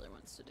of me really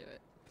wants to do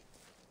it.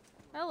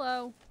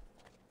 Hello.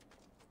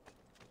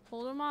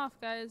 Hold them off,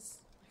 guys.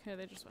 Okay,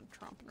 they just went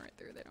tromping right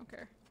through. They don't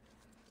care.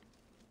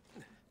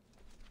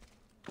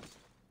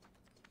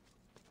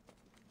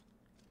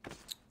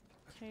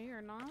 Okay,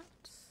 or not.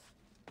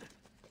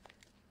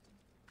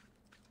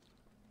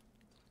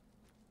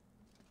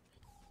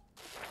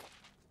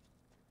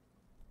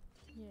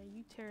 Yeah,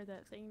 you tear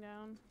that thing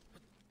down.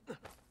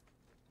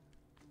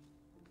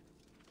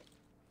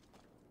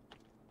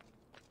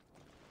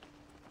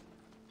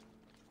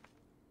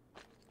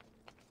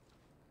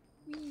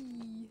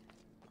 Whee!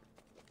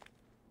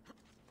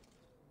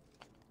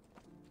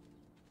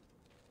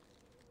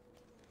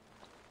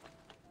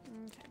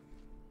 Okay.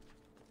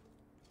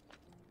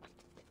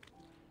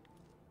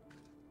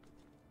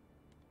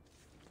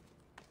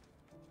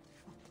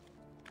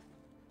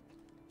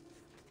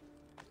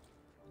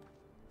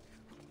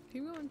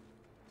 Keep going.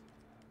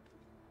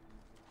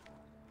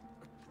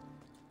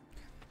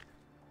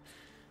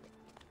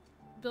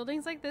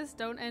 Buildings like this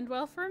don't end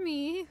well for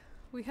me.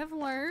 We have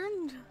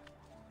learned.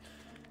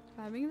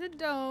 Having the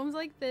domes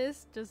like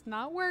this does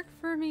not work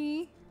for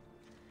me.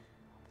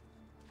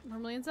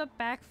 Normally ends up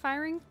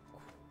backfiring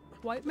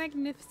quite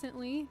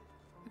magnificently.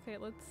 Okay,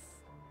 let's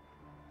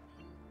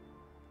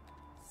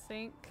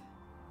sink.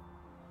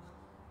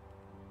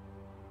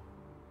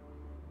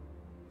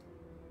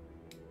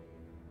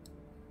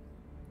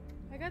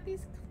 I got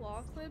these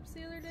claw clips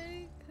the other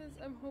day because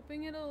I'm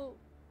hoping it'll,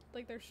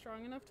 like, they're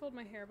strong enough to hold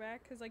my hair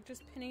back, because like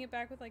just pinning it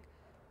back with like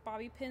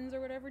bobby pins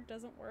or whatever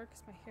doesn't work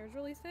because my hair's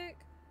really thick.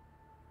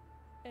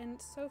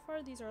 And so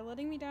far these are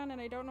letting me down and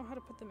I don't know how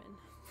to put them in.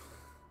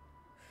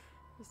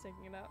 Just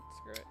taking it out.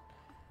 Screw it.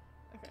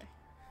 Okay.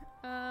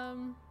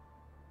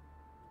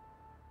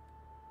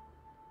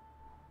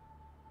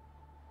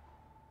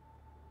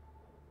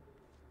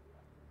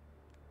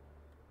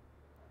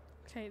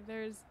 Okay,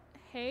 there's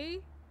hay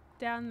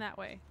down that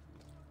way.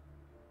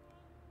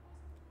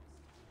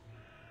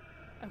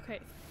 Okay,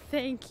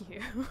 thank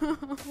you.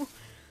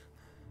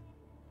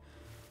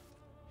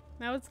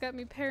 Now it's got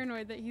me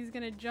paranoid that he's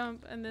gonna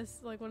jump and this,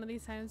 like, one of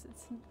these times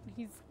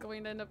he's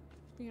going to end up,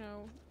 you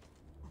know,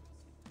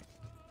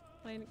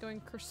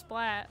 going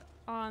kersplat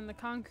on the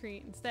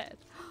concrete instead.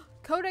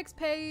 Codex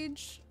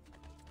page!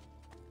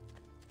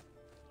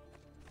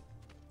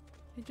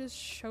 It just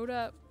showed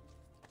up.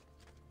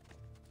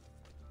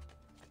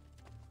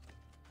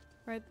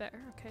 Right there.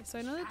 Okay, so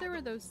I know that there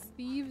were those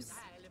thieves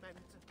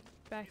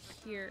back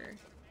here.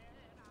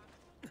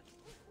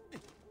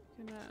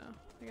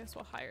 I guess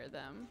we'll hire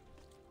them.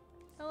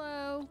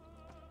 Hello.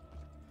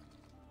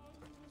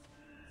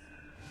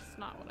 It's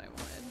not what I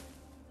wanted.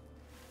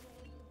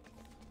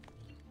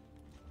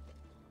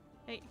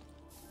 Hey.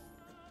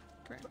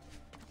 Come here.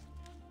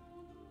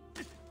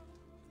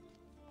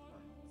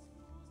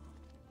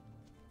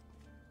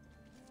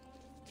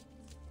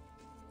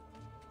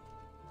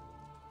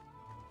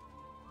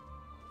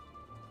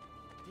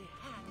 The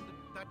hand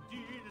that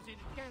deals it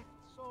gets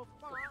so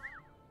far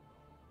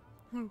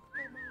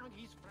among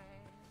his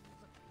friends,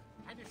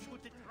 and you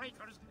shoot the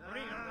traitors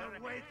rear.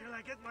 Wait till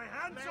I get my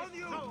hands on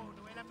you! Will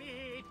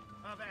meet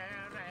of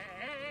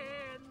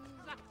ends.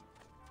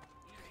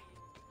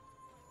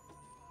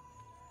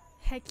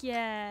 Heck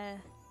yeah.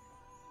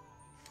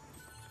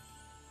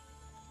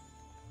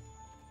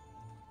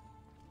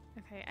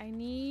 Okay, I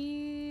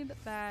need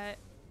that.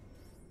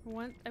 I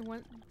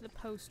want the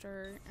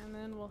poster, and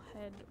then we'll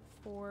head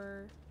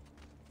for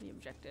the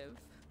objective.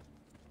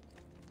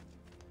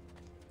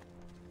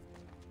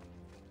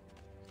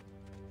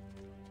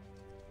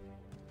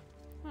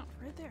 Oh,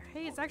 right there.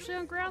 Hey, it's actually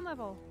on ground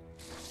level.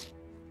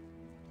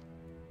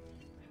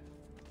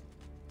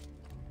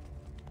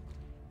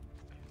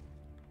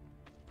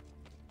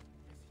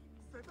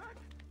 Stay back!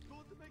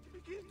 Don't make me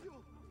kill you!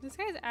 This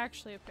guy's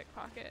actually a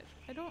pickpocket.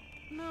 I don't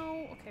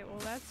know. Okay, well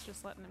that's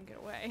just letting him get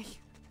away.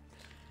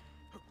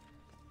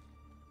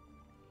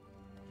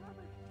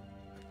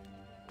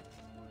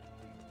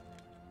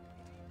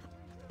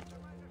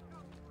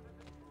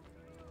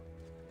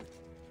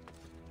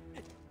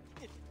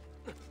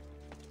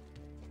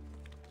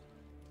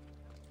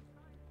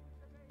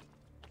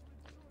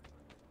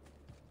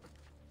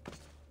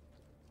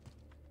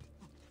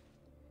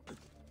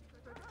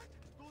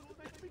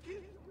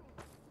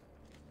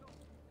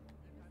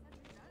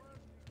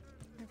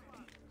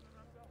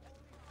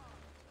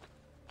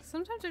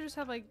 sometimes I just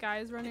have like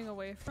guys running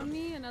away from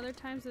me, and other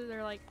times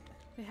they're like,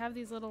 they have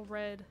these little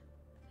red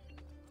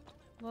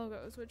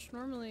logos, which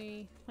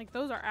normally, like,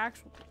 those are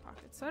actual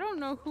pickpockets. So I don't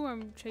know who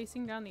I'm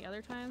chasing down the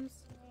other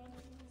times.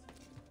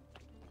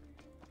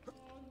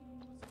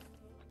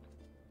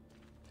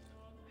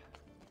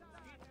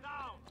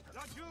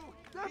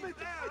 Damn it!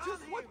 I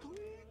just want to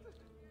eat!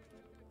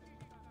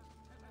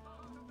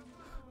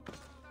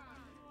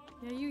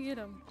 Yeah, you get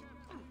him.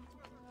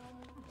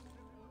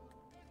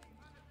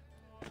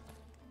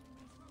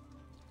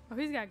 Oh,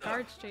 he's got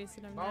guards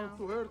chasing him now. Bound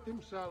to hurt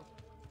himself.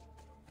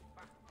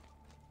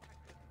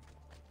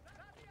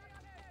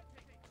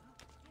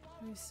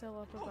 He's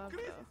still up above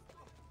though.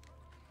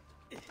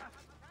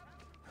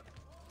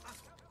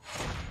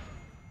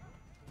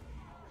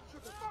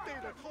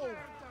 Stayed at home.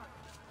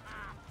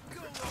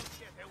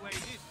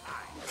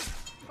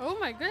 Oh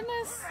my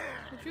goodness!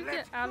 Did you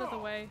get out of the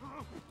way?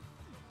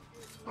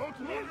 Of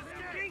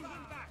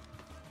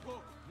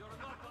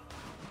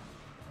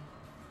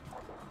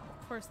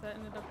course, that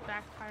ended up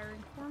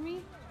backfiring for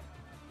me.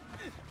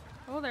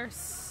 Oh, they're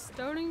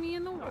stoning me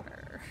in the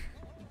water.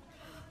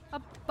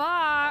 A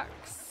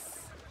box!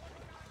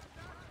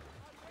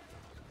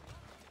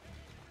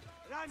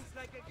 Runs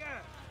like a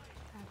girl.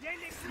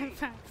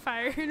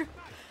 Backfired.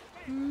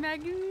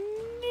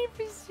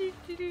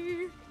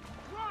 Magnificently.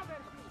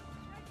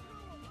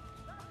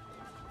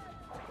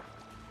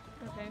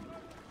 Okay.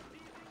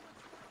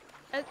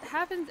 It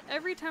happens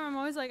every time. I'm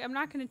always like, I'm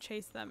not gonna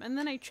chase them. And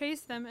then I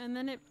chase them, and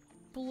then it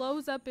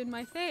blows up in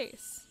my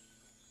face.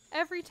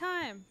 Every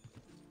time.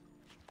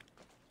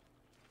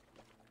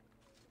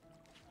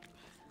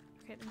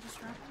 Okay, then just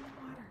drop in the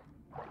water.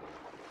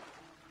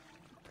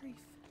 Grief.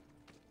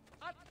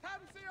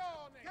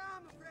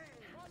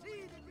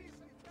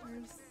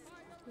 Where's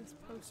this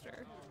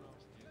poster?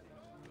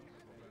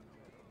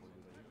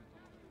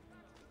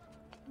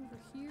 Over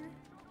here?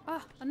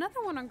 Ah,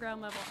 another one on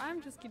ground level.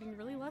 I'm just getting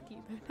really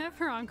lucky. They're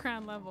never on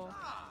ground level. I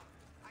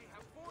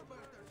have 4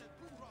 murders and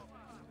 2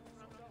 robberies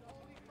from the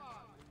Holy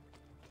Father.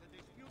 The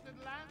disputed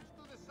lands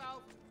to the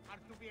south are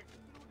to be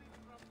excluded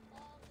from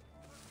all.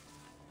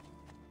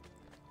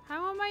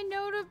 How am I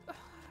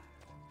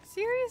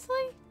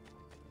Seriously?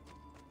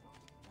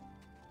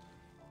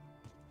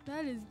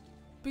 That is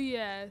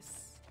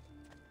BS.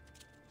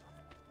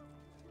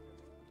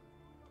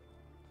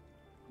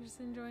 You're just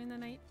enjoying the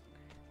night?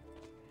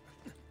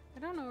 I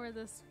don't know where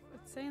this...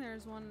 It's saying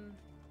there's one...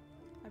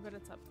 I bet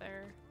it's up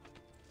there.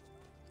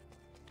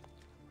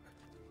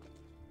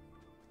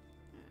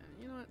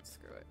 You know what?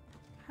 Screw it.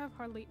 I have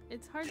hardly...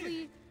 It's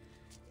hardly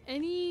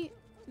any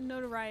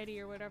notoriety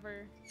or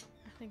whatever.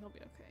 I think I'll be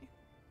okay.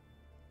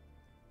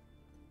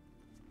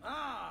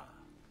 Ah!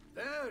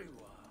 There you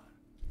are.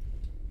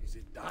 Is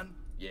it done?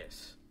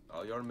 Yes.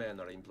 All your men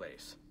are in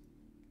place.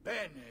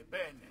 Bene,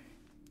 bene.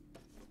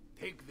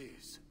 Take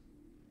this.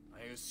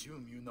 I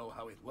assume you know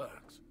how it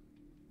works.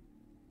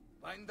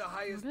 Find the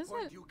highest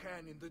point you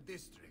can in the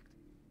district,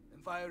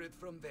 and fire it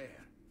from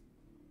there.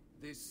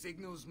 This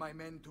signals my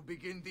men to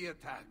begin the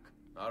attack.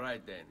 All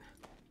right, then.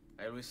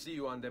 I will see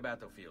you on the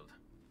battlefield.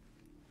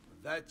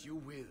 That you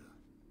will.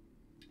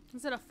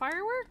 Is it a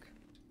firework?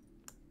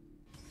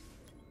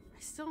 I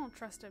still don't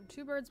trust him.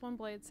 2 birds, 1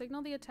 blade.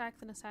 Signal the attack,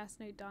 then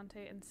assassinate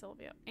Dante and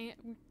Silvio.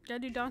 And did I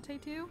do Dante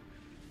too?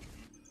 I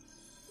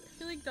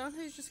feel like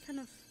Dante's just kind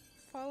of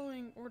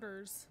following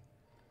orders.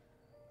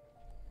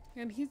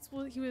 And he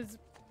was,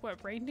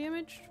 what, brain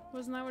damaged?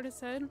 Wasn't that what it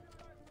said?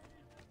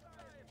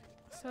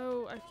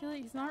 So I feel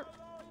like he's not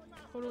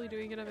totally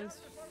doing it of his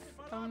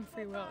own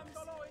free will.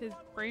 His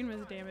brain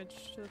was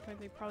damaged to the point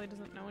that he probably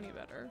doesn't know any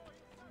better.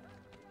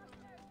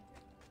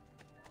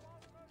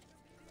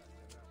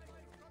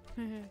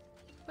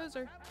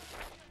 Poser.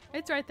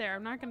 It's right there.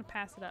 I'm not gonna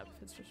pass it up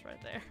if it's just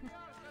right there.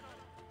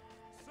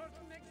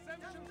 Certain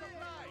exemptions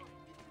apply.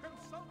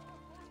 Consult.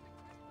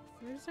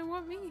 Where does it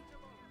want me?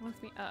 It wants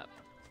me up.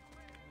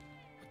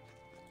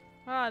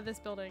 Ah, this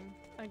building.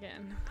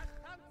 Again.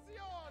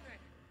 Attenzione!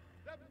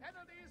 The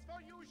penalties for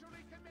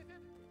usury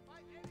committed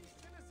by any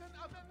citizen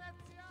of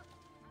Venezia.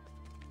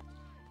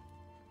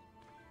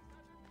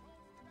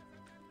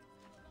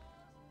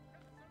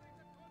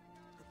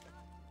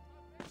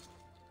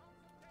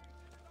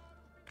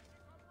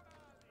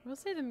 I will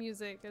say the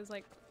music is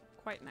like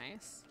quite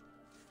nice.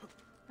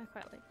 I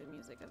quite like the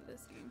music of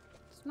this game.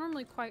 It's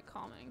normally quite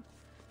calming,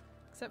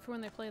 except for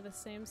when they play the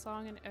same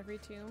song in every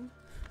tomb.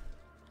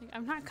 Like,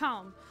 I'm not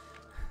calm.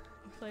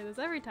 I play this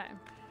every time.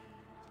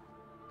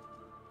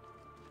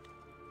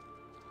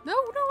 No,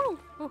 no, no!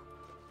 Oh.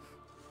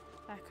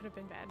 That could have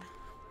been bad.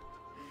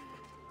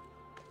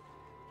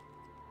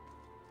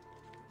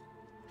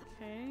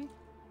 Okay.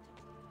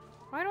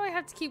 Why do I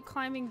have to keep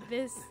climbing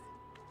this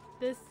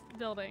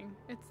building?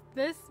 It's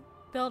this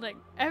building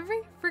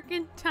every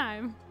freaking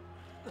time.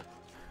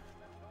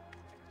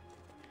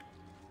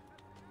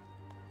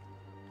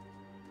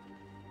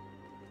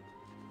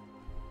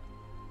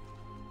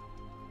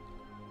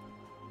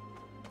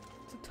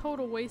 It's a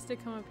total waste to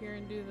come up here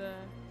and do the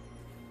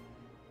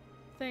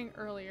thing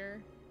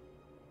earlier.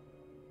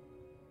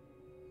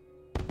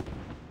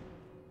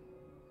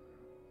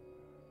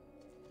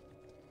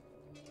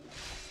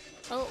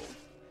 Oh.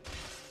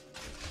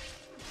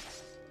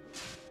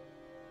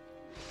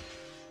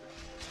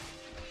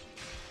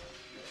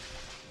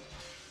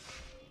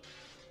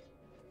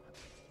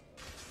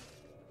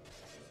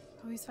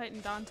 Oh, he's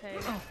fighting Dante.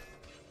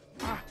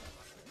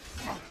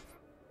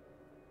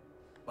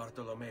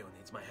 Bartolomeo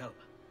needs my help.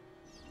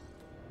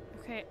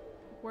 Okay,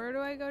 where do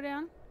I go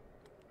down?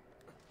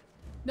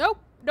 Nope,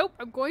 nope,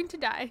 I'm going to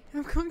die.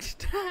 I'm going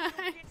to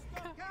die.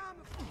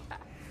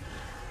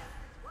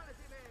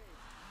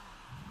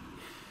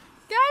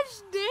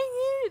 Gosh dang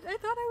it! I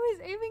thought I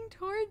was aiming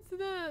towards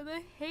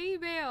the hay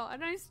bale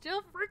and I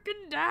still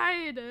freaking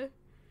died.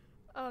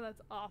 Oh,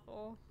 that's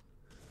awful.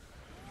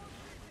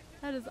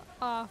 That is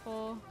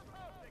awful.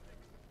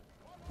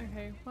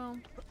 Okay, well.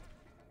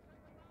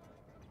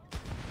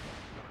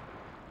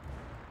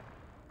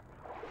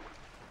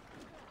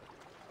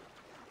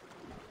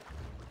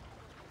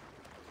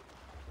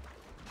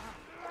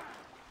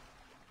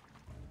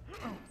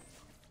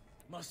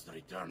 Must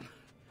return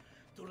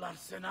to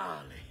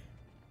l'Arsenale.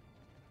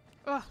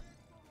 Ugh.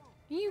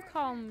 You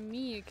call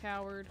me a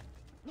coward.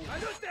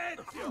 That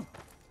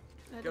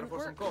didn't for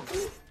some work.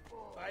 coffee.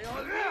 By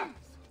all means.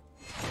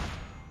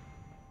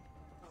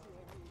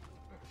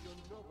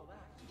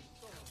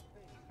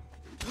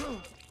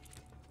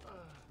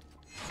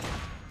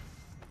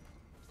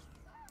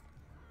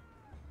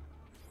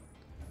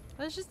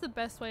 That's just the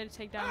best way to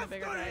take down the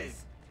bigger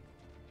guys.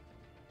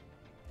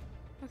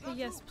 Okay,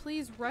 yes,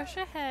 please rush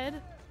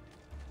ahead.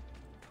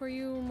 Or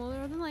you will more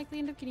than likely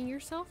end up getting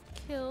yourself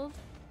killed.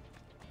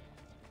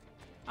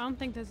 I don't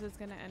think this is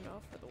gonna end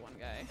well for the one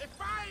guy. A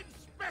fine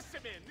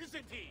specimen,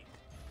 isn't he?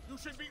 You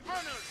should be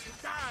honored to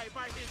die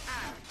by his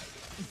hand.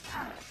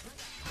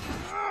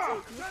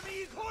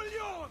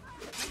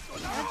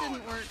 That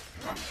didn't work.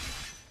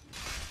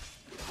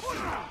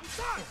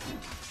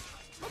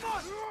 Come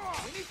on!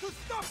 We need to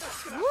stop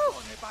this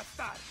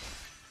bastard!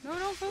 No,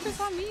 don't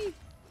focus on me.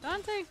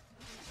 Dante.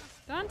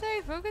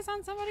 Dante, focus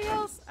on somebody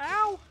else.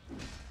 Ow.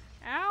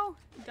 Ow.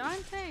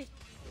 Dante.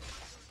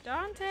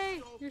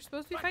 Dante, you're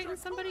supposed to be fighting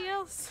somebody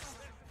else.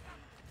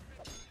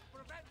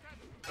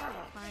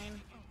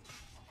 Fine.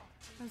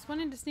 I was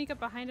wanting to sneak up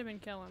behind him and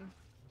kill him.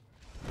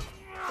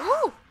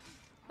 Ooh!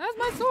 That was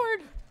my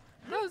sword!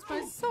 That was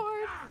my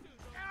sword!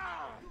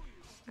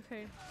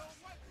 Okay.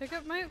 Pick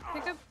up my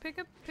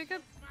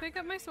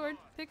sword.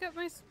 Pick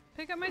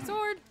up my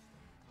sword!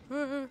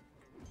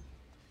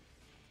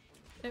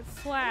 It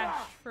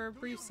flashed for a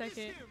brief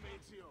second.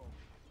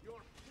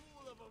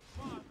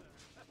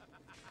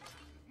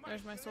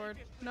 There's my sword.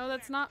 No,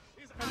 that's not.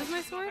 That is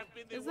my sword?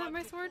 Is that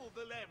my sword?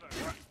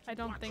 I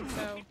don't think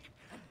so.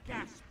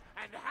 Gasp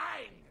and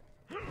hang!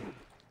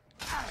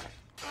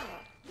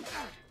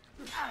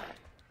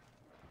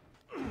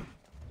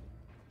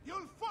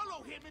 You'll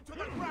follow him into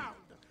the ground.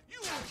 You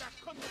are that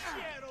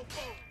Consigliere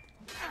boat.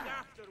 And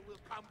after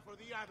will come for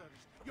the others.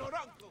 Your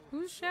uncle.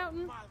 Who's shouting?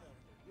 Your mother.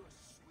 Your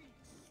sweet,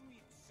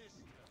 sweet sister.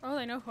 Oh,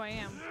 they know who I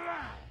am.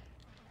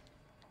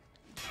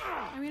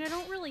 I mean, I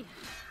don't really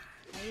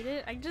hate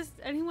it. I just,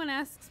 anyone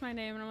asks my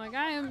name and I'm like,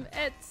 I am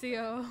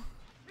Ezio.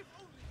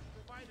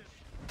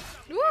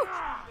 Woo!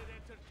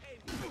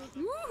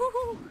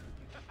 Woo!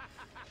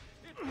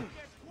 It will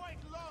get quite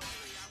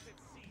lonely out at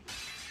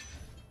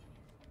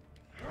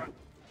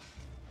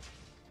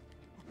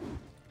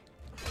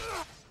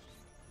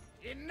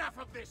sea. Enough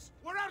of this!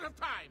 We're out of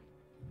time!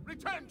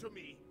 Return to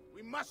me!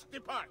 We must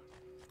depart!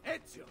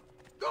 Ezio,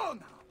 go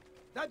now!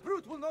 That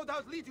brute will no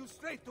doubt lead you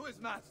straight to his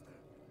master.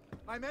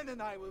 My men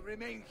and I will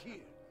remain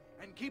here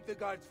and keep the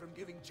guards from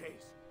giving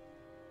chase.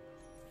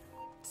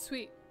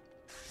 Sweet.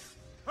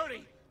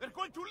 Hurry! They're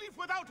going to leave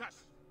without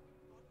us!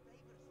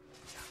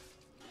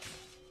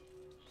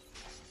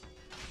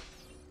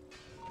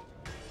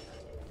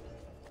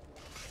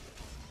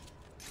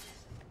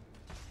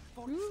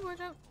 Ooh, watch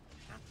out.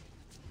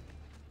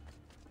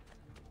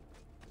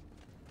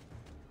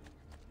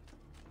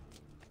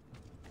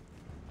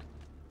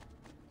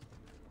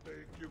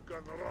 Think you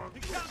can run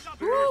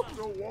Woo!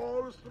 the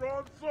wall,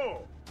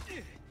 Stronzo?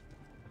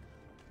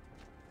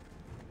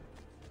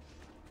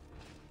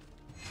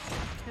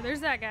 Okay,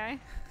 there's that guy.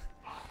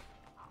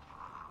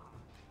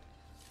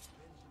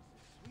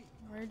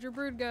 Where'd your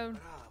brood go?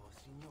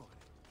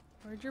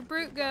 Where'd your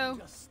brute go?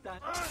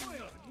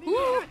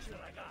 Ooh.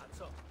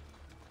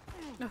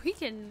 No, he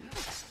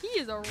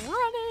is a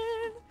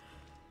running.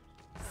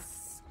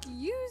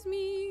 Excuse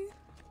me.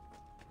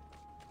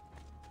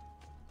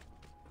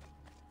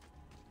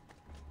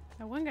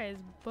 That one guy is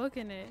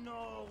booking it.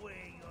 No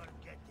way you're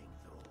getting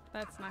through.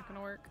 That's not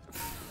gonna work.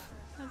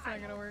 That's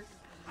not gonna work.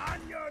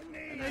 On your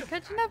knees! They're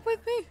catching up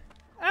with me.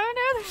 Oh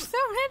no, there's so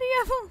many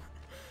of them.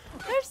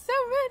 There's so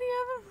many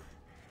of them.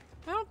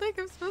 I don't think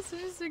I'm supposed to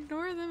just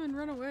ignore them and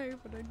run away,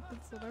 but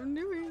that's what I'm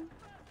doing.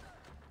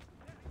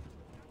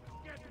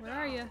 Where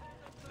are you?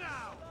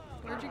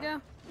 Where'd you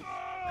go?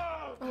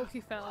 Oh,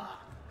 he fell.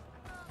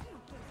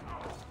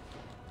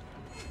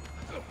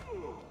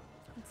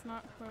 That's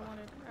not who I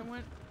wanted. I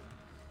went...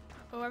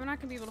 Oh, I'm not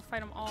gonna be able to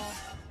fight them all.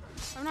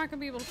 I'm not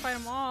gonna be able to fight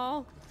them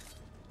all.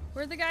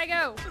 Where'd the guy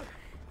go?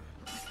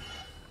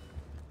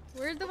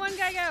 Where'd the one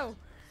guy go?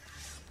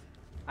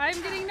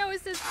 I'm getting no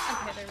assistance.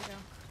 Okay, there we go.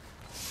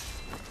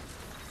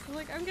 I'm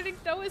like, I'm getting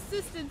no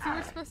assistance. You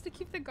were supposed to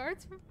keep the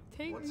guards from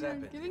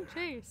giving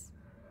chase.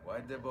 Why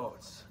the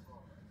boats?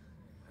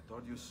 I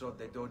thought you saw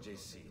the Doge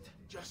seat.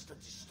 Just a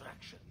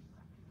distraction.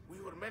 We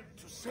were meant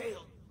to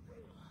sail.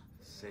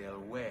 Sail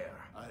where?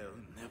 I'll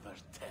never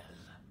tell.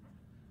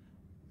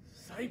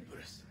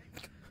 Cyprus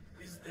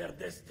is their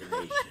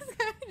destination.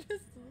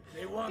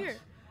 They want... Here.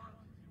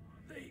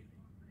 They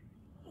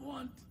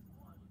want...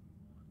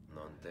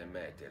 Non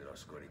temete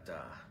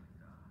l'oscurità.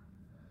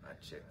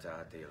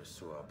 Accettate il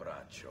suo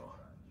abbraccio.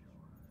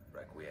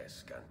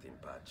 Requiescant in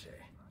pace.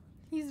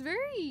 He's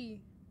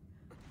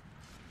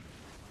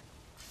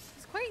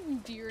quite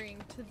endearing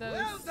to those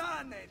Well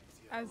done,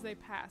 Ezio. as they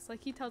pass.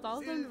 Like, he tells all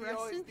of them to Silvio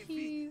rest is in defeated,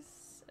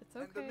 peace. It's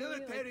and the okay.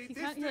 military Like,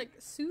 he like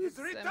district soothes is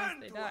them as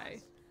returned they to die.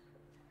 us.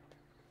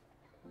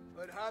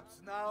 Perhaps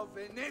now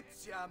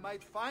Venezia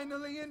might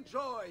finally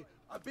enjoy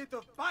a bit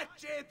of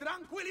pace e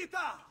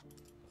tranquillità.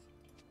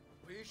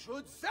 We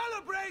should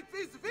celebrate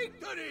this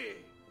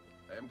victory!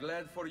 I am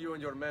glad for you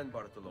and your men,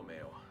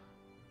 Bartolomeo.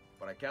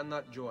 But I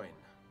cannot join.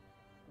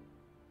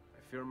 I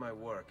fear my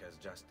work has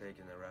just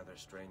taken a rather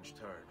strange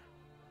turn.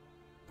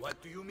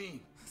 What do you mean?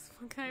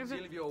 What kind of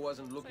Silvio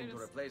wasn't looking to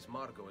just- replace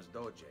Marco as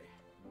Doge.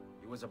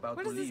 He was about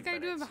What to is this leave guy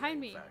doing Venezia, behind in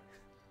me? fact.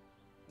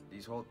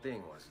 This whole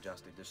thing was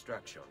just a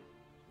distraction.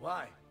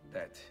 Why?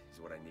 That is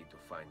what I need to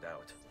find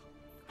out.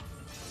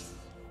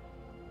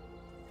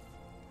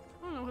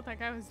 I don't know what that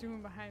guy was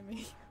doing behind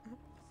me.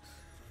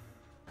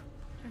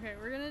 Okay,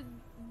 we're gonna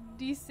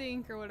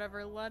desync or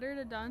whatever. Letter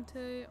to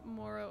Dante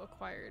Moro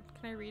acquired.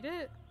 Can I read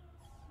it?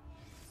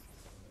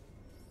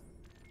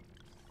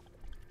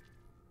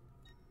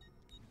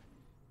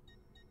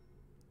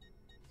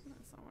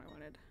 That's not what I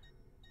wanted.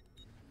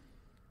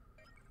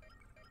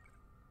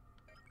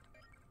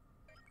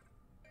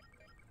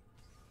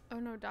 Oh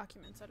no,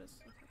 documents. That is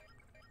okay.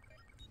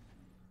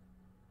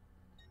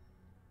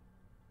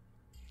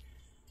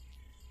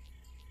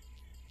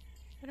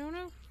 I don't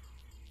know.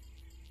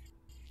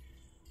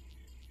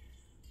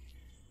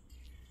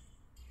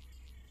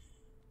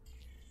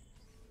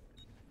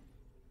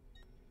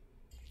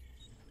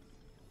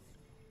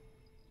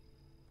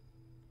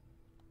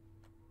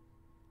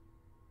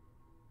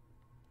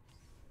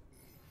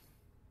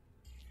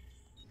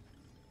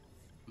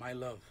 My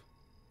love,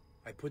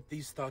 I put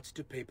these thoughts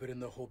to paper in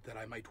the hope that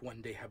I might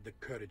one day have the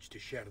courage to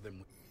share them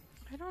with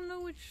you. I don't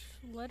know which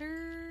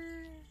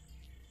letter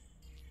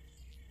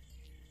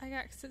I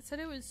got, because it said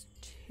it was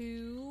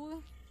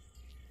 2.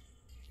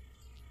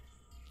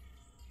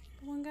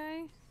 The one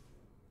guy?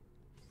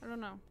 I don't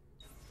know.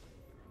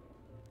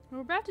 We're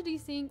about to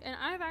desync, and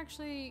I've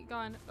actually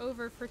gone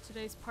over for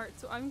today's part,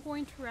 so I'm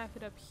going to wrap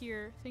it up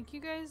here. Thank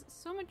you guys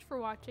so much for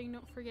watching.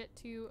 Don't forget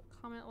to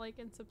comment, like,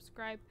 and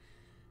subscribe.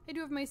 I do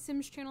have my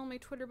Sims channel and my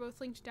Twitter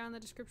both linked down in the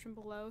description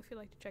below. If you'd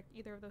like to check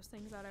either of those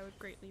things out, I would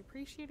greatly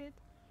appreciate it.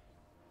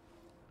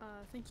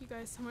 Thank you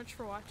guys so much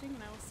for watching,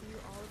 and I will see you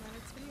all in my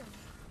next video.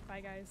 Bye,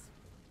 guys.